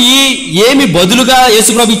 వారికి ఏమి బదులుగా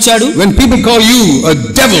యేసుప్రభు ఇచ్చాడు? When people call you a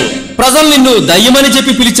devil, ప్రజలు నిన్ను దయ్యమని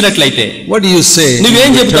చెప్పి పిలిచినట్లయితే what do you say?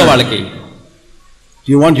 నువ్వేం చెప్తావు వాళ్ళకి?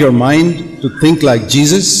 Do you want your mind to think like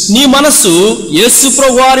Jesus? నీ మనస్సు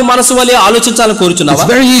యేసుప్రభు వారి మనసు వలె ఆలోచించాలని కోరుచున్నావా?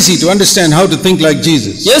 It's very easy to understand how to think like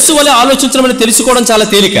Jesus. యేసు వలె ఆలోచించడం తెలుసుకోవడం చాలా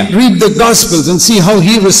తేలిక. Read the Gospels and see how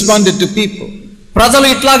he responded to people. ప్రజలు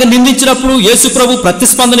ఇట్లాగా నిందించినప్పుడు యేసుప్రభు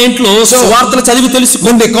ప్రతిస్పందన ఏంటో సువార్తలు చదివి తెలుసుకో.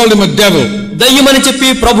 When they called him a devil, దయ్యమని చెప్పి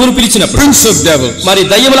ప్రభువును పిలిచినప్పుడు, prince of devils, మరి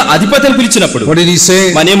దయ్యముల అధిపతిని పిలిచినప్పుడు what did he say?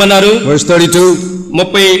 మనేమన్నారు? Verse 32.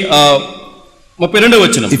 32వ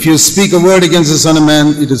వచనం. If you speak a word against the Son of Man,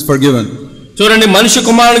 it is forgiven. చూడండి, మనిషి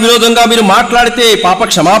కుమారుని విరోధంగా మీరు మాట్లాడితే పాప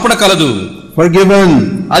క్షమాపణ కలదు. Forgiven.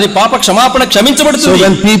 అది పాప క్షమాపణ క్షమించబడుతుంది. So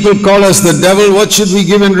when people call us the devil, what should we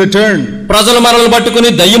give in return? ప్రజలు మనల్ని పట్టుకుని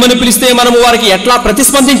దయ్యమని పిలిస్తే మనము వారికి ఎట్లా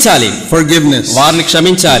ప్రతిస్పందించాలి? Forgiveness. వారిని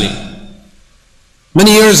క్షమించాలి.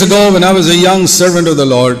 Many years ago, when I was a young servant of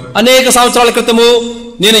the Lord, అనేక సంవత్సరాల క్రితము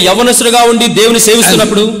నేను యవ్వనస్తుడిగా ఉండి దేవుని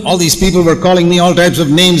సేవిస్తున్నప్పుడు all these people were calling me all types of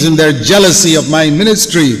names in their jealousy of my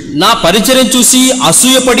ministry. నా పరిచర్యను చూసి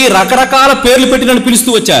అసూయపడి రకరకాల పేర్లు పెట్టి నన్ను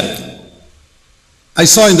పిలుస్తూ వచ్చారు. I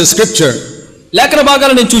saw in the scripture లేఖన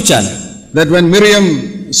భాగాలు నేను చూచాను that when Miriam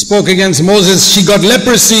spoke against Moses, she got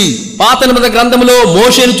leprosy. పాత నిబంధన గ్రంథంలో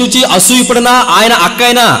మోషేను చూచి అసూయపడిన ఆయన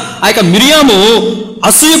అక్కైన ఆ యొక్క మిరియాము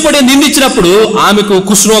అసూయపడి నిందించినప్పుడు ఆమెకు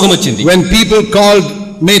కుష్ఠరోగం వచ్చింది. When people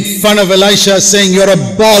made fun of Elisha, saying you're a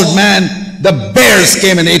bald man, the bears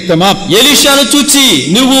came and ate them up. ఎలీషాను చూచి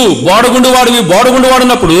నువ్వు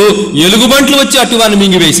బోడగుండువాడున్నప్పుడు ఎలుగుబంట్లు వచ్చి అటు వారిని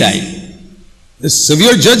మింగివేశాయి. It's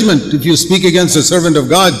severe judgment if you speak against a servant of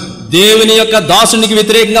God. దేవుని యొక్క దాసునికి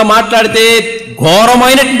వ్యతిరేకంగా మాట్లాడితే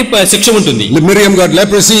ఘోరమైనటువంటి శిక్ష ఉంటుంది. Miriam got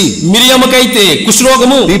leprosy. మిరియాముకైతే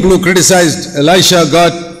కుష్ఠరోగము. People who criticized Elisha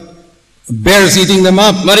got bears eating them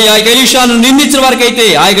up. మరి ఆ ఎలీషాను నిందించిన వారికైతే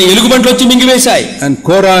ఆ ఎలుగుబంట్లు వచ్చి మింగివేశాయి. And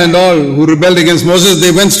Korah and all who rebelled against Moses,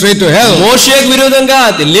 they went straight to hell. మోషేకు విరోధంగా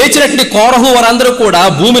లేచినటువంటి కోరహు వారందరూ కూడా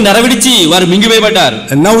భూమి నరవిడిచి వారు మింగివేయబడ్డారు.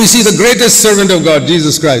 And now we see the greatest servant of God,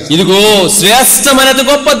 Jesus Christ. ఇదిగో శ్రేష్టమైన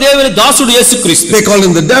గొప్ప దేవుని దాసుడు యేసుక్రీస్తు. They called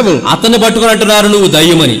him the devil. అతన్ని పట్టుకొని అంటున్నారు నువ్వు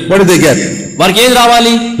దయ్యమని. What did they get? వారికి ఏది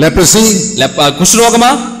రావాలి? Leprosy,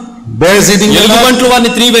 కుష్ఠరోగమా, bears eating them up, ఎలుగుబంట్లు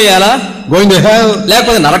వారిని త్రీవేయాలా, going to hell,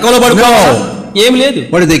 లేకపోతే నరకంలో పడుకోవాలా? ఏం లేదు.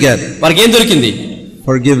 What did they get? వారికి ఏం దొరికింది?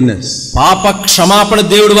 Forgiveness. పాప క్షమాపణ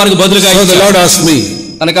దేవుడు వారికి బదులుగా So the Lord asked me,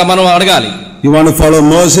 కనుక మనం అడగాలి, You want to follow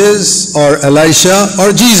Moses or Elisha or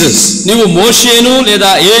Jesus? నీవు మోషేను లేదా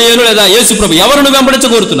ఏలీయాను లేదా యేసు ప్రభు ఎవరిని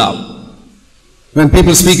వెంబడించగోరుతున్నావు? When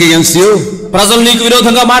people speak against you, ప్రజలు నీకు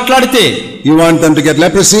విరోధంగా మాట్లాడితే you want them to get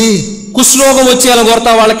leprosy, కుష్ఠరోగం వచ్చేయాలని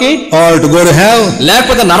కోరుతావా వాళ్ళకి? or to go to hell,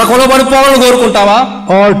 లేకపోతే నరకంలో పడిపోవాలని కోరుకుంటావా?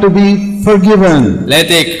 or to be forgiven?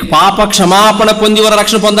 లేకపోతే పాప క్షమాపణ పొంది వారు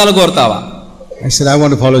రక్షణ పొందాలని కోరుతావా? I said, I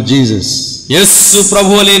want to follow Jesus. యేసు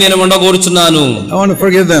ప్రభువుని నేను ఉండగోరుచున్నాను. I want to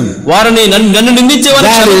forgive them. వారిని నన్ను నిందించే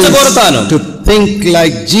వారిని క్షమించగోరుతాను. To think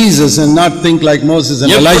like Jesus and not think like Moses and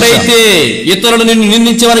Elisha. ఎప్పుడైతే ఇతరులను నిన్ను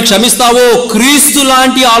నిందించే వారిని క్షమిస్తావో క్రీస్తు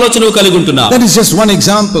లాంటి ఆలోచన కలిగి ఉంటున్నావు. That is just one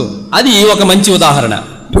example. అది ఒక మంచి ఉదాహరణ.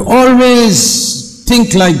 To always think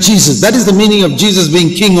like Jesus. That is the meaning of Jesus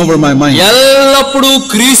being king over my mind. ఎల్లప్పుడూ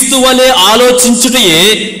క్రీస్తు వలె ఆలోచించుటయే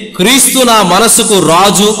క్రీస్తు నా మనసుకు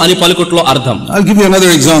రాజు అని పలుకుట్లో అర్థం. I'll give you another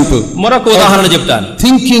example. మరొక ఉదాహరణ చెప్తాను.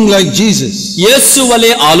 Thinking like Jesus. యేసు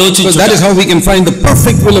వలె ఆలోచించుట. That is how we can find the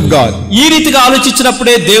perfect will of God. ఈ రీతిగా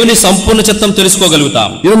ఆలోచించినప్పుడే దేవుని సంపూర్ణ చిత్తం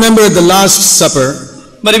తెలుసుకోగలుగుతాం. You remember at the Last Supper,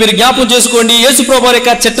 మరి మీరు జ్ఞాపకం చేసుకోండి, యేసు ప్రభువు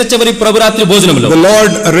యొక్క చిట్ట చివరి ప్రభురాత్రి భోజనంలో the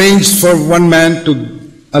Lord arranged for one man to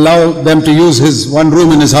allow them to use his one room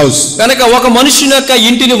in his house. కనుక ఒక మనుషుని యొక్క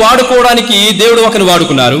ఇంటిని వాడుకోవడానికి దేవుడు ఒకరిని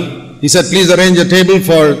వాడుకున్నారు. He said, please arrange a table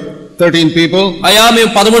for 13 people. అయ్యా మేము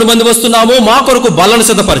 13 మంది వస్తున్నాము, మా కొరకు బల్లను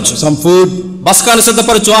సిద్ధపరచు, some food, బస్కాను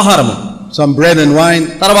సిద్ధపరచు, ఆహారము, some bread and wine.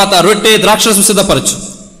 తర్వాత రొట్టె ద్రాక్షరసం సిద్ధపరచు.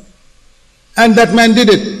 And that man did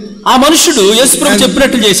it. ఆ మనుషుడు యేసు ప్రభు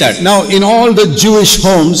చెప్పినట్లు చేశాడు. Now in all the Jewish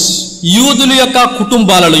homes, యూదుల యొక్క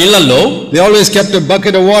కుటుంబాలలో ఇళ్లలో they always kept a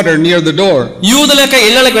bucket of water near the door. యూదుల యొక్క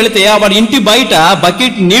ఇళ్లకు వెళితే వారి ఇంటి బయట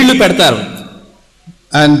బకెట్ నీళ్లు పెడతారు.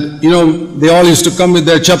 And you know, they all used to come with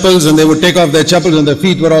their chappals and they would take off their chappals and their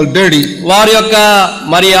feet were all dirty. వారి యొక్క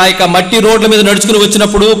మరి ఆ యొక్క మట్టి రోడ్ల మీద నడుచుకుని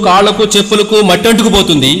వచ్చినప్పుడు కాళ్ళకు చెప్పులకు మట్టి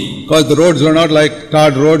అంటుకుపోతుంది. Because the roads were not like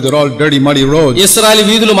tarred roads, they're all dirty muddy roads. ఇశ్రాయేలు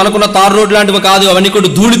వీధులు మనకున్న తార్ రోడ్ లాంటివి కాదు, అవన్నీ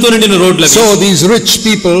కూడా ధూళితో నిండిన రోడ్లు. So these rich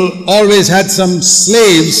people always had some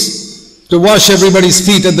slaves to wash everybody's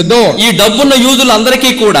feet at the door. ఈ డబ్బున్న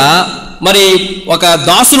యూదులందరికీ కూడా మరి ఒక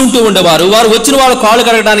దాసులు ఉంటూ ఉండేవారు, వారు వచ్చిన వాళ్ళు కాళ్ళు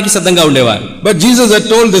కడగడానికి సిద్ధంగా ఉండేవారు. But Jesus had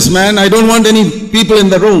told this man, I don't want any people in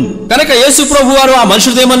the room. కనుక యేసు ప్రభు వారు ఆ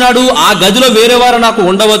మనుషుడు ఏమన్నాడు, ఆ గదిలో వేరే వారు నాకు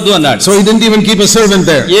ఉండవద్దు అన్నాడు. So he didn't even keep a servant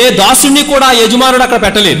there. ఏ దాసుని కూడా యజమానుడు అక్కడ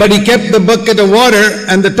పెట్టలేదు. But he kept the bucket of water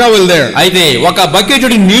and the towel there. అయితే ఒక బకెట్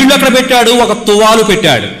నీళ్లు అక్కడ పెట్టాడు, ఒక తువాలు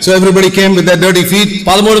పెట్టాడు. So everybody came with their dirty feet.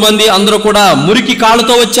 13 మంది అందరూ కూడా మురికి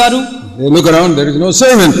కాళ్ళతో వచ్చారు. They look around, there is no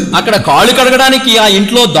servant. అక్కడ కాళ్ళు కడగడానికి ఆ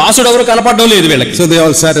ఇంట్లో దాసుడు ఎవరు కనపడడం లేదు వీళ్ళకి. So they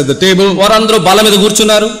all sat at the table. వారందరూ బల్ల మీద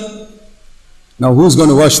కూర్చున్నారు. Now who's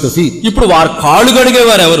going to wash the feet? ఇప్పుడు వారు కాళ్ళు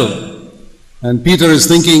కడిగేవారు ఎవరు? And Peter is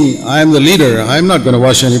thinking, I am the leader, I am not going to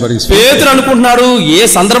wash anybody's feet. పేతురు అనుకుంటున్నాడు, ఏ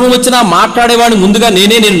సందర్భం వచ్చినా మాట్లాడేవాడిని ముందుగా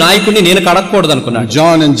నేను నాయకుడిని, నేను కడగకూడదు అనుకున్నాడు.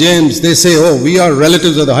 John and James, they say, oh, we are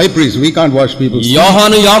relatives of the high priest, we can't wash people's feet.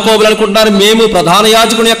 యోహాను యాకోబులు అనుకుంటున్నారు, మేము ప్రధాన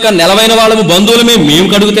యాజకుని యొక్క నెలవైన వాళ్ళము, బంధువులమే, మేము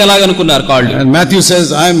కడుగుతే ఎలాగనుకున్నారు కాళ్ళు. And Matthew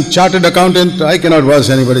says, I am chartered accountant, I cannot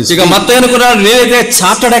wash anybody's feet. ఇక మత్తయి అనుకున్నాడు, నేనైతే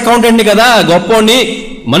చార్టర్డ్ అకౌంటెంట్ కదా, గొప్పోడిని,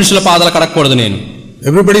 మనుషుల పాదాలు కడగకూడదు నేను.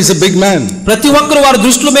 Everybody is a big man. ప్రతి ఒక్కరు వారి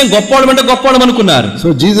దృష్టిలో మేము గొప్పవాళ్ళమంటే గొప్పవాళ్ళం అనుకున్నారు. So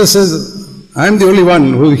Jesus says, I am the only one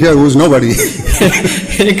who is nobody.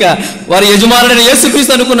 ఇక వారి యజమానుడైన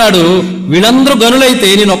యేసుక్రీస్తు అనుకున్నాడు, వీళ్ళందరూ గనులైతే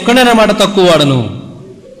నేను ఒక్కడేనమాట తక్కువ వాడను.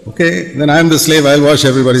 Okay, then I am the slave, I'll wash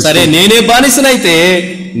everybody's feet. సరే, నేనే బానిసనైతే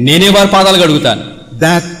నేనే వారి పాదాలు కడుగుతాను.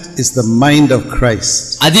 That is the mind of Christ.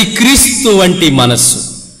 అది క్రీస్తు వంటి మనస్సు.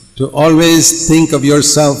 To always think of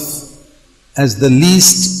yourself as the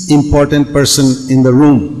least important person in the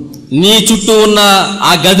room. నీ చుట్టూ ఉన్న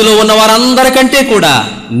ఆ గదిలో ఉన్న వారందరికంటే కూడా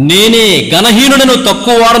నేనే ఘనహీనుడను,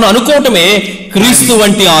 తక్కువ వాడను అనుకోవటమే క్రీస్తు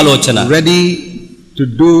వంటి ఆలోచన. Ready to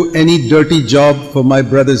do any dirty job for my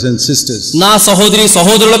brothers and sisters. నా సహోదరి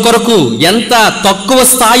సహోదరుల కొరకు ఎంత తక్కువ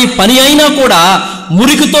స్థాయి పని అయినా కూడా,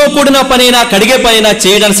 మురికితో కూడిన పనైనా కడిగే పనైనా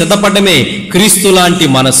చేయడానికి సిద్ధపడమే క్రీస్తు లాంటి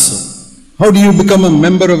మనస్సు. How do you become a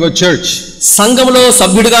member of a church? సంఘంలో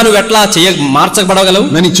సభ్యుడిగా నువ్వు ఎట్లా మార్చబడగలవు?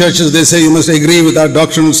 Many churches they say you must agree with our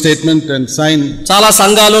doctrinal statement and sign. చాలా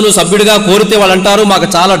సంఘాల్లో నువ్వు సభ్యుడిగా కోరితే వాళ్ళు అంటారు, మాకు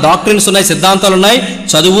చాలా డాక్ట్రిన్స్ ఉన్నాయి, సిద్ధాంతాలు ఉన్నాయి,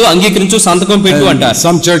 చదువు, అంగీకరించు, సంతకం పెట్టు అంటారు.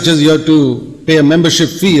 Some churches you have to pay a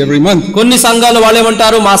membership fee every month. కొన్ని సంఘాలు వాళ్ళు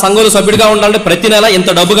ఏమంటారు, మా సంఘంలో సభ్యుడిగా ఉండాలంటే ప్రతి నెల ఇంత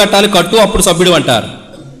డబ్బు కట్టాలి, కట్టు, అప్పుడు సభ్యుడు అంటారు.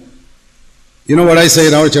 You know what I say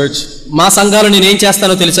in our church? మా సంఘాలు నేనేం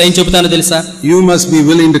చేస్తానో తెలుసా, ఏం చెబుతానో తెలుసా? You must be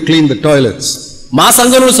willing to clean the toilets. మా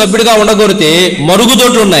సంఘంలో సభ్యుడిగా ఉండగోరితే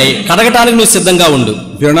మరుగుదొడ్లు ఉన్నాయి, కడగటానికి నువ్వు సిద్ధంగా ఉండు.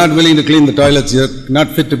 If you are not willing to clean the toilets, you are not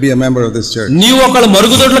fit to be a member of this church. నీవు ఒకళ్ళు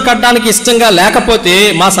మరుగుదొడ్లు కట్టడానికి ఇష్టంగా లేకపోతే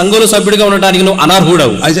మా సంఘంలో సభ్యుడిగా ఉండడానికి నువ్వు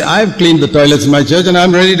అనర్హుడవు. I have cleaned the toilets in my church and I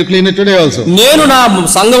am ready to clean it today also. నేను నా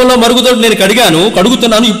సంఘంలో మరుగుదొడ్లు నేను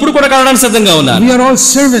కడుగుతున్నాను, ఇప్పుడు కూడా కడగడానికి సిద్ధంగా ఉన్నాను. We are all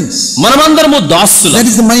servants. మనమందరము దాసులు.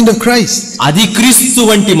 That is the mind of Christ. అది క్రీస్తు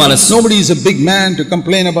వంటి మనసు. Nobody is a big man to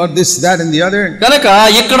complain about this, that and the other. కనుక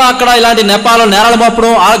ఇక్కడ అక్కడ ఇలాంటి నెపాలు నేరాల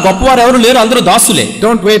మాపడం ఆ గొప్పవారు ఎవరు లేరు, అందరూ దాసులే.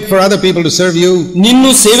 Don't wait for other people to serve you. నిన్ను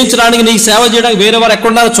సేవించడానికి నీకు సేవ చేయడానికి వేరే వారు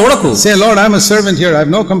ఎక్కడున్నారో చూడకు. Say, Lord, I am a servant here. I have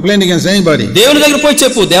no complaint against anybody. దేవుని దగ్గర పోయి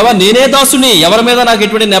చెప్పు, దేవా నేనే దాసుని, ఎవరి మీద నాకు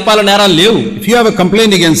ఎటువంటి నెపాలు నేరాలు లేవు. If you have a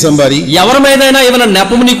complaint against somebody, ఎవరి మీదైనా ఏమైనా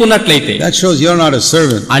నెపము నీకు ఉన్నట్లయితే that shows you are not a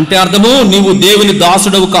servant. అంటే అర్థము నీవు దేవుని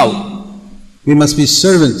దాసుడవు కావు. We must be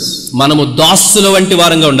servants. మనము దాసుల వంటి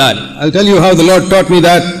వారంగా ఉండాలి. I'll tell you how the Lord taught me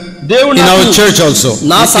that in our church also.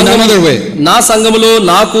 In another way. నా సంఘములో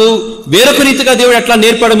నాకు వేరొక రీతిగా దేవుడు ఎట్లా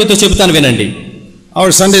నేర్పాడో మీతో చెప్తాను వినండి.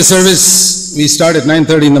 Our Sunday service we start at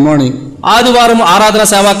 9:30 in the morning. ఆదివారం ఆరాధన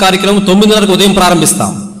సేవా కార్యక్రమం 9:30 ఉదయం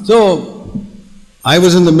ప్రారంభిస్తాం. So I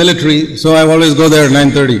was in the military, so I always go there at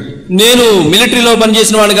 9:30. నేను మిలిటరీలో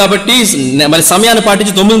పనిచేసిన వాడిని కాబట్టి మరి సమయాన్ని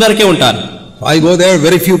పాటించి 9:30కే ఉంటాను. I go there,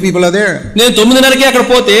 very few people are there. నేను 9:30కే అక్కడ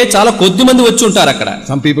పోతే చాలా కొద్ది మంది వచ్చి ఉంటారు అక్కడ.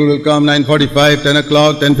 Some people will come 9:45, 10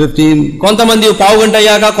 o'clock, 10:15. కొంతమంది పావు గంట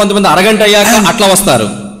అయ్యాక, కొంతమంది అరగంట అయ్యాక అట్లా వస్తారు.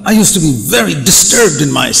 I used to be very disturbed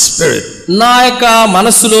in my spirit. నా యొక్క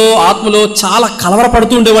మనస్సులో ఆత్మలో చాలా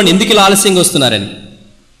కలవరపడుతూ ఉండేవాడిని, ఎందుకు ఇలా ఆలస్యంగా వస్తున్నారని.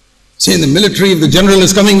 See, in the military, if the general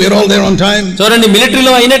is coming, we are all there on time. చూడండి,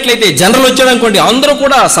 మిలిటరీలో అయినట్లయితే జనరల్ వచ్చాడు అనుకోండి, అందరూ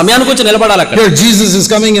కూడా సమయానికి వచ్చి నిలబడాలి అక్కడ. Here Jesus is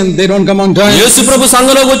coming and they don't come on time. యేసు ప్రభు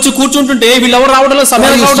సంఘంలోకి వచ్చి కూర్చుంటుంటే వీళ్ళు ఎవరు రావడంలో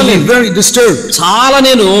సమయానికి రావడం లేదు. Very disturbed. చాలా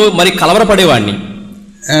నేను మరి కలవరపడేవాడిని.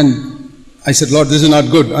 And I said, Lord, this is not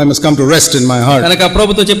good. I must come to rest in my heart. కనుక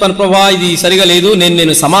ప్రభుతో చెప్పాను, ప్రభువా ఇది సరిగా లేదు,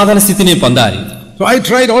 నేను సమాధాన స్థితిని పొందాలి. So I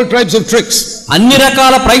tried all types of tricks. అన్ని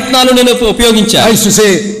రకాల ప్రయత్నాలు నేను ఉపయోగించాను. I used to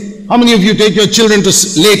say, how many of you take your children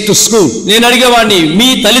late to school? నేను అడిగేవాడిని, మీ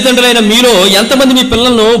తల్లిదండ్రులైన మీలో ఎంతమంది మీ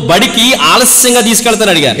పిల్లలను బడికి ఆలస్యంగా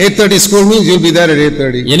తీసుకెళ్తారు అడిగాను. 8:30 school means you'll be there at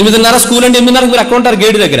 8:30. 8:30 school అంటే 8:30 మీరు అక్కడ ఉంటారు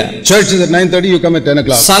గేట్ దగ్గర. Church is at 9:30, you come at 10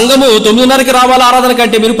 o'clock. సంఘము 9:30కి రావాలి ఆరాధన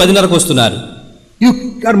కంటే మీరు 10:30కి వస్తున్నారు. You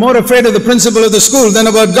are more afraid of the principal of the school than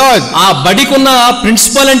about God. ఆ బడికున్న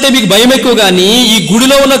ప్రిన్సిపల్ అంటే మీకు భయం ఎక్కువ గానీ ఈ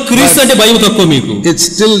గుడిలో ఉన్న క్రీస్తు అంటే భయం తక్కువ మీకు. It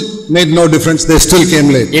still made no difference. They still came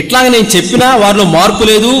late. ఎట్లాగా నేను చెప్పినా వారిలో మార్పు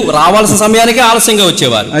లేదు, రావాల్సిన సమయానికి ఆలస్యంగా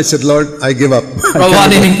వచ్చేవారు. I said, Lord, I give up. ప్రభువా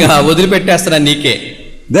నేను ఇంకా వదిలిపెట్టేస్తాను నీకే.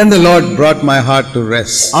 Then the Lord brought my heart to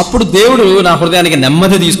rest. అప్పుడు దేవుడు నా హృదయానికి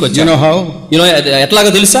నెమ్మది తీసుకొచ్చాడు. You know how?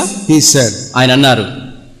 ఎట్లాగా తెలుసా? He said, ఆయన అన్నారు,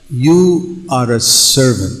 you are a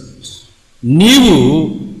servant. నీవు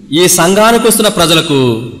ఈ సంఘానికి వస్తున్న ప్రజలకు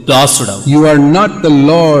దాసుడవు. You are not the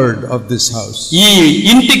Lord of this house. ఈ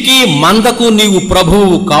ఇంటికి మందకు నీవు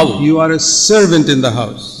ప్రభువు కావు. You are a servant in the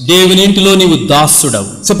house. దేవుని ఇంటిలో నీవు దాసుడవు.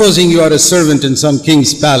 Supposing you are a servant in some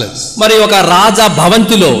king's palace. మరి ఒక రాజా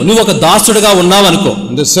భవంతిలో నువ్వు ఒక దాసుడుగా ఉన్నావు అనుకో.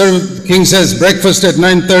 The king says breakfast at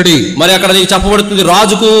 9:30. మరి అక్కడ నీకు చెప్పబడుతుంది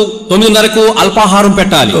రాజుకు 9:30కు అల్పాహారం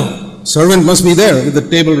పెట్టాలి. Servant must be there with the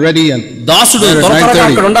table ready and దాసుడు త్వరగా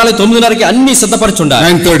అక్కడ ఉండాలి. 9:30కి అన్ని సిద్ధపరిచి ఉండాలి.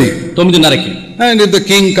 9:30. 9:30కి. And if the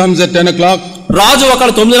king comes at 10 o'clock, రాజు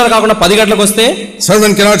ఒకళ్ళు 9:30 కాకుండా 10 గంటలకు వస్తే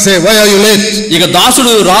servant cannot say, why are you late? ఇక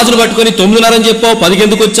దాసుడు రాజును పట్టుకొని 9:30 అని చెప్పావు, 10కి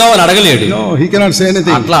ఎందుకు వచ్చావు అని అడగలేడు. No, he cannot say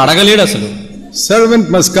anything. అట్లా అడగలేడు అసలు. Servant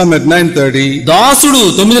must come at 9:30. దాసుడు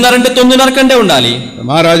 9:30 అంటే 9:30 కంటే ఉండాలి. The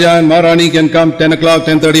Maharaja and Maharani can come 10 o'clock,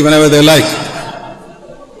 10:30 whenever they like.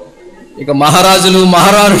 ఇక మహారాజులు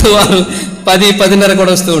మహారాణులు వారు 10-10:30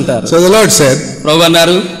 కూడా వస్తూ ఉంటారు. So the Lord said, ప్రభు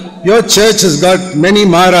అన్నారు, your church has got many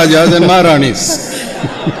Maharajas and Maharanis.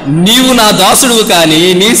 నీవు నా దాసుడువు కానీ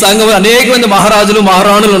నీ సంఘంలో అనేక మంది మహారాజులు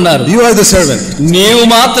మహారాణులు ఉన్నారు. You are the servant. నీవు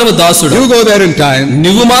మాత్రం దాసుడు. You go there in time.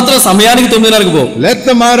 నువ్వు మాత్రం సమయానికి 9:30కు పో. Let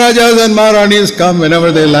the Maharajas and Maharanis come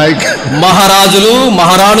whenever they like. మహారాజులు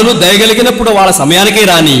మహారాణులు దయగలిగినప్పుడు వాళ్ళ సమయానికే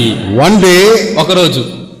రాని. One day, ఒకరోజు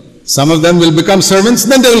some of them will become servants,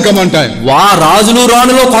 then they will come on time. వా రాజులు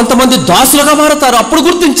రాణులు కొంతమంది దాసులుగా మారతారు, అప్పుడు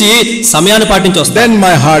గుర్తించి సమయాన్ని పాటించి వస్తారు. Then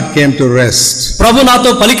my heart came to rest. ప్రభు నాతో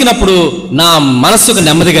పలికినప్పుడు నా మనస్సుకు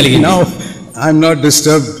నెమ్మది కలిగింది. Now I'm not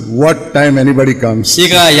disturbed what time anybody comes.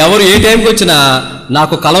 ఇక ఎవరు ఏ టైంకి వచ్చినా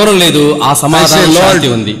నాకు కలవరం లేదు, ఆ సమాధానం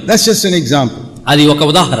శాంతి ఉంది. That's just an example. అది ఒక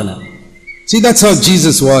ఉదాహరణ. See, that's how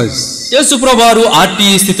Jesus was. యేసు ప్రభువారు ఆర్టీ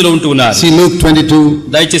స్థితిలో ఉంటూ ఉన్నారు. See Luke 22.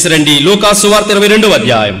 దయచేసి రండి లూకా సువార్త 22వ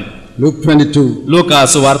అధ్యాయం. Luke 22. లూకా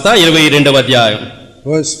సువార్త 22వ అధ్యాయం.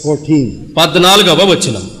 Verse 14. 14వ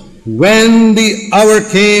వచనం. When the hour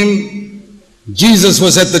came, Jesus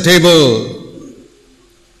was at the table.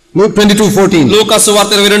 Luke 22:14. లూకా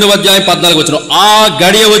సువార్త 22వ అధ్యాయం 14వ వచనం. ఆ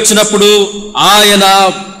గడియ వచ్చినప్పుడు ఆయన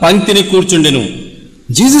పంక్తిని కూర్చుండెను.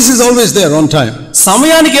 Jesus is always there on time.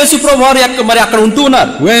 సమయానికి యేసు ప్రభువారు మరి అక్కడ ఉంటూ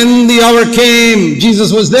ఉన్నారు. When the hour came,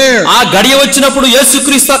 Jesus was there. ఆ గడియ వచ్చినప్పుడు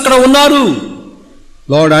యేసుక్రీస్తు అక్కడ ఉన్నారు.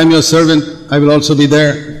 Lord, I am your servant. I will also be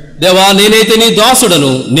there. దేవా, నేనైతే నీ దాసుడను,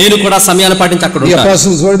 నేను కూడా సమయాన్ని పాటించి అక్కడ The ఉంటాను.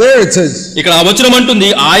 apostles were there, it says. ఇక్కడ ఆ వచనం అంటుంది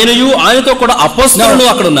ఆయనయు ఆయనతో కూడా అపోస్తలులు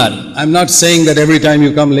అక్కడ ఉన్నారు. I'm not saying that every time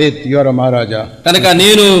you come late you are a Maharaja. కనుక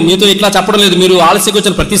నేను మీతో ఇట్లా చెప్పడం లేదు, మీరు ఆలస్యంగా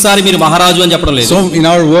వచ్చిన ప్రతిసారి మీరు మహారాజు అని చెప్పడం లేదు. So in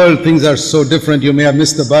our world things are so different. You may have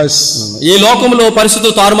missed the bus. ఈ లోకంలో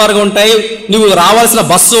పరిస్థితులు తారుమారుగా ఉంటాయి. నువ్వు రావాల్సిన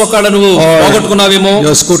బస్సు ఒక్కడ నువ్వు పోగొట్టుకున్నావేమో,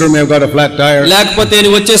 Your scooter may have got a flat tire. లేకపోతే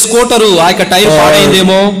నువ్వు వచ్చే స్కూటరు ఆ యొక్క tyre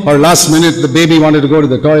పాడైందేమో, Or last minute the baby wanted to go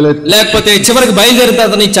to the toilet. లేకపోతే చివరికి బయలుదేరితే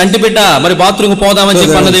అతని చంటి బిడ్డ మరి బాత్రూమ్ పోదామని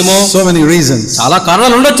చెప్పి అన్నదేమో. So many reasons. చాలా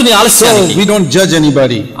కారణాలు ఉండొచ్చు నీ ఆలస్యానికి. We don't judge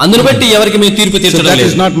anybody. అందును బట్టి ఎవరికి మీ తీర్పు So తీర్చడం that లేదు.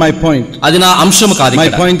 is not my point. అది నా అంశం కాదు. My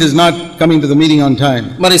point is not coming to the meeting on time.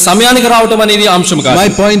 మరి సమయానికి రావటం అనేది అంశం కాదు. My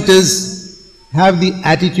point is have the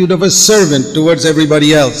attitude of a servant towards everybody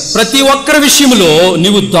else. ప్రతి ఒక్కరి విషయంలో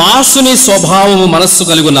నీవు దాసుని స్వభావము మనస్సు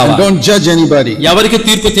కలిగి ఉన్నావా? And don't judge anybody. ఎవరికి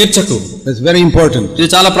తీర్పు తీర్చకు. That's very important. ఇది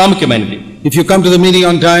చాలా ప్రాముఖ్యమైనది. If you come to the meeting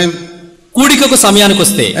on time కూడికకు సమయానికి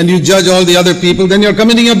వస్తే and you judge all the other people, then you're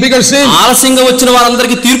committing a bigger sin. ఆలస్యంగా వచ్చిన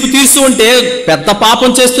వారందరికీ తీర్పు తీర్చు ఉంటే పెద్ద పాపం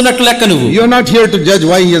చేస్తున్నట్లు లెక్క. నువ్వు You're not here to judge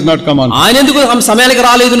why he has not come on time. ఆయన ఎందుకు సమయానికి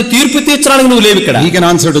రాలేదు తీర్పు తీర్చడానికి నువ్వు లేవు ఇక్కడ. He can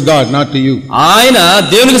answer to God, not to you. ఆయన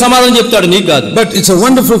దేవునికి సమాధానం చెప్తాడు, నీకు కాదు. But it's a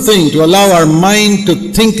wonderful thing to allow our mind to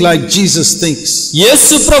think like Jesus thinks.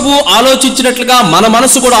 యేసు ప్రభు ఆలోచించినట్లుగా మన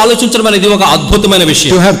మనసు కూడా ఆలోచించడం అనేది ఒక అద్భుతమైన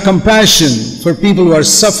విషయం. To have compassion for people who are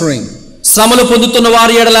suffering. శ్రమలు పొందుతున్న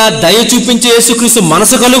వారి ఎడల దయ చూపించే యేసుక్రీస్తు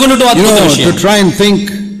మనసు కలుగునట్టు అద్భుతమైన విషయం. To try and think,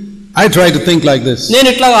 I try to think like this. నేను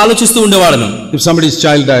ఇట్లా ఆలోచిస్తూ ఉండేవాడను. If somebody's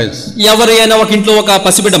child dies, ఎవరైనా ఒక ఇంట్లో ఒక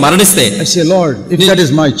పసిబిడ్డ మరణిస్తే, I say, Lord, if that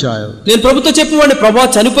is my child, నేను ప్రభుతో చెప్పేవాడిని, ప్రభువా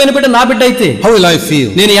చనిపోయిన బిడ్డ నా బిడ్డ అయితే how will I feel?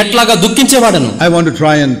 నేను ఎట్లాగా దుఃఖించేవాడను. I want to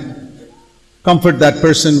try and comfort that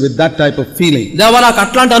person with that type of feeling. దేవా నాకు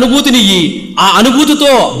అట్లాంటి అనుభూతిని ఆ అనుభూతితో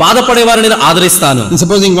బాధపడేవారిని నేను ఆదరిస్తాను. And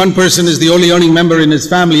supposing one person is the only earning member in his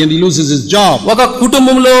family and he loses his job. ఒక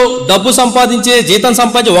కుటుంబంలో డబ్బు సంపాదించే జీతం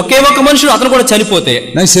సంపాదించే ఒకే ఒక మనుషుడు అతను కూడా చనిపోతే,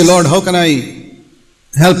 and I say, Lord, how can I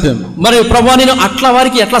help him? మరి ప్రభువా నేను అట్లా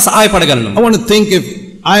వారికి ఎట్లా సహాయపడగలను? I want to think if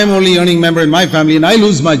I am only earning member in my family and I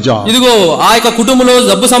lose my job. ఇదిగో ఆ యొక్క కుటుంబంలో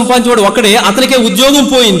డబ్బు సంపాదించేవాడు ఒక్కడే, అతనికే ఉద్యోగం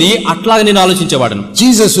పోయింది, అట్లాగా నేను ఆలోచించేవాడను.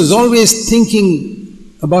 Jesus was always thinking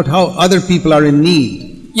about how other people are in need.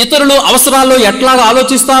 ఇతరులు అవసరాల్లో ఎట్లాగా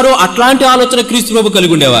ఆలోచిస్తారో అట్లాంటి ఆలోచన క్రీస్తు ప్రభు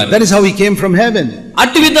కలిగి ఉండేవారు. That is how he came from heaven.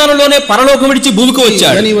 అట్టి విధానంలోనే పరలోకం విడిచి భూమికి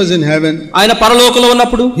వచ్చాడు. When he was in heaven, ఆయన పరలోకంలో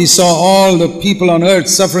ఉన్నప్పుడు he saw all the people on earth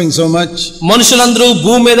suffering so much, మనుషులందరూ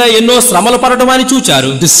భూమి మీద ఎన్నో శ్రమలు పడటం అని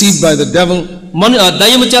చూచారు, deceived by the devil,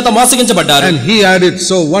 దయ్యము చేత మోసగించబడ్డారు. and he had it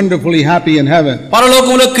so wonderfully happy in heaven.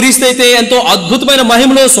 పరలోకంలో క్రీస్తు అయితే ఎంతో అద్భుతమైన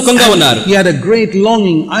మహిమలో సుఖంగా ఉన్నారు. He had a great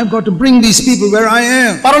longing, I've got to bring these people where I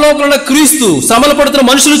am. పరలోకంలో క్రీస్తు శ్రమలు పడుతున్న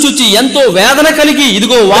మనుషులు చూచి ఎంతో వేదన కలిగి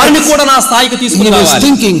ఇదిగో వారిని కూడా నా స్థాయికి తీసుకుని He was రావాలి.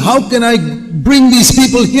 thinking, how can I bring these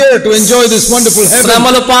people here to enjoy this wonderful heaven?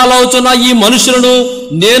 శ్రమలు పాలవుతున్న ఈ మనుషులను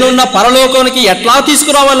నేనున్న పరలోకానికి ఎట్లా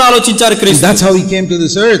తీసుకురావాలని ఆలోచించారు క్రీస్తు. That's how he came to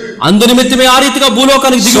this earth. అందునిమిత్తమే ఆ రీతిగా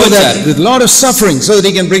భూలోకానికి దిగి So వచ్చారు. that with a lot of suffering, so that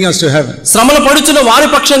he can bring us to heaven. శ్రమలు పడుచున్న వారి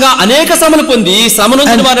పక్షంగా అనేక శ్రమలు పొంది శ్రమ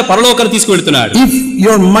నుంచి వారిని పరలోకానికి తీసుకువెళ్తున్నాడు. If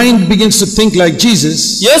your mind begins to think like Jesus,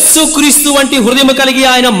 యేసు క్రీస్తు వంటి హృదయం కలిగి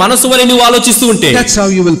ఆయన మనసు వలె నువ్వు ఆలోచిస్తూ ఉంటే that's how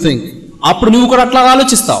you will think. అప్పుడు నువ్వు కూడా అట్లా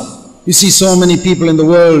ఆలోచిస్తావు. You see so many people in the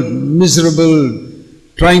world miserable,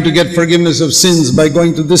 trying to get forgiveness of sins by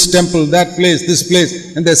going to this temple, that place, this place,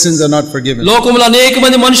 and their sins are not forgiven. లోకములో అనేక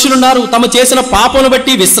మంది మనుషులు ఉన్నారు, తమ చేసిన పాపమును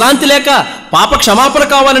బట్టి విశ్రాంతి లేక పాప క్షమాపణ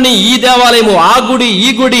కావాలని ఈ దేవాలయము ఆ గుడి ఈ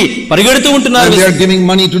గుడి పరిగెడుతూ ఉంటున్నారు. And they are giving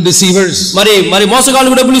money to deceivers. మరి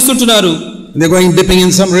మోసగాళ్ళకు డబ్బులు ఇస్తుంటున్నారు. They're going dipping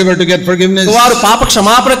in some river to get forgiveness. వారు పాప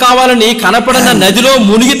క్షమాపణ కావాలని కనపడిన నదిలో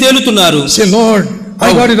మునిగి తేలుతున్నారు. Say, Lord,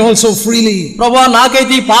 I got it also freely. ప్రభువా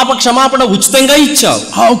నాకైతే ఈ పాప క్షమాపణ ఉచితంగా ఇచ్చావు.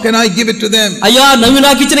 How can I give it to them? అయ్యా నువ్వు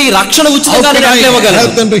నాకు ఇచ్చిన ఈ రక్షణ ఉచితంగా నేను ఎట్లా ఇవ్వగలను?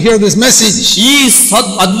 Help them to hear this message. ఈ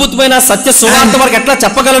అద్భుతమైన సత్య సువార్త వారికి ఎట్లా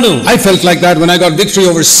చెప్పగలను? I felt like that when I got victory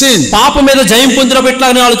over sin. పాపం మీద జయం పొందినప్పుడు ఎట్లా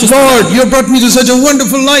నేను ఆలోచిస్తున్నాను. Lord, you brought me to such a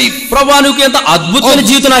wonderful life. ప్రభువా నువ్వు ఎంత అద్భుతమైన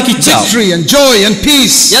జీవితం నాకు ఇచ్చావు. Victory and joy and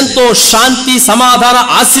peace. ఎంతో శాంతి సమాధాన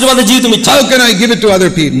ఆశీర్వాద జీవితం ఇచ్చావు. How can I give it to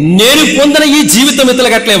other people? నేను పొందిన ఈ జీవితం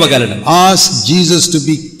ఇతరులకు ఎట్లా ఇవ్వగలను? Ask Jesus to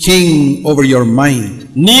be king over your mind.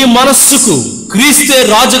 నీ మనస్సుకు క్రీస్తే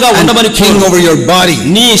రాజుగా ఉండమని king over your body.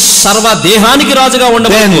 నీ సర్వ దేహానికి రాజుగా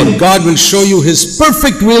ఉండమని Then God will show you his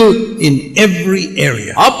perfect will in every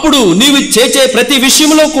area. అప్పుడు నీవు చేసే ప్రతి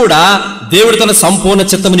విషయంలో కూడా దేవుడు తన సంపూర్ణ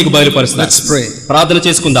చిత్తము నీకు బయలుపరుస్తాడు. Let's pray. ప్రార్థన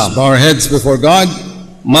చేసుకుందాం. Bow our heads before God.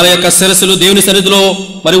 మన యొక్క శిరస్సులు దేవుని సన్నిధిలో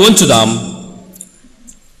మరి ఉంచుదాం.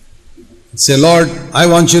 Say, Lord, I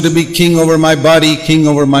want you to be king over my body, king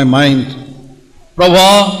over my mind.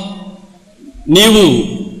 ప్రభువా, నీవు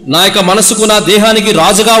నా యొక్క మనసుకు నా దేహానికి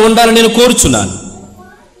రాజుగా ఉండాలని నేను కోరుచున్నాను.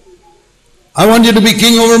 I want you to be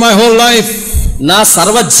king over my whole life. నా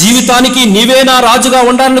సర్వ జీవితానికి నీవే నా రాజుగా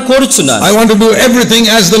ఉండాలని కోరుచున్నాను. I want to do everything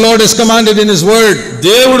as the Lord has commanded in his word.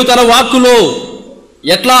 దేవుడు తన వాక్కులో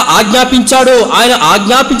ఎట్లా ఆజ్ఞాపించాడో ఆయన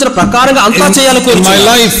ఆజ్ఞాపించిన ప్రకారంగా అంతా చేయాలని కోరుచున్నాను. In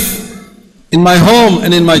my life, in my home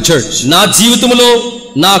and in my church. నా జీవితంలో,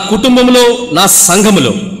 నా కుటుంబంలో, నా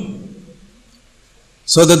సంఘములో,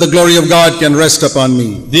 so that the glory of God can rest upon me.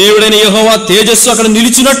 దేవుడైన యెహోవా తేజస్సు అక్కడ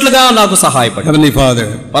నిలిచినట్లుగా నాకు సహాయపడు. Heavenly Father,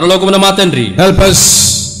 పరలోకమున మా తండ్రి, help us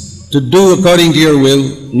to do according to your will.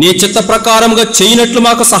 నీ చిత్త ప్రకారముగా చేయనట్లు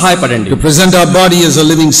మాకు సహాయపడండి. To present our body as a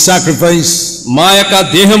living sacrifice. మా యొక్క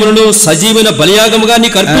దేహములను సజీవమైన బలియాగముగా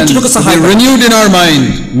నీకు అర్పించుటకు సహాయపడండి. Be renewed in our mind.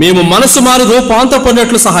 మేము మనసు మారి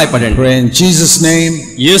రూపాంతరపడినట్లు సహాయపడండి. Pray in Jesus' name.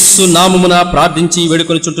 యేసు నామమున ప్రార్థించి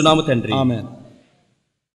వేడుకొనుచుంటున్నాము తండ్రి. Amen.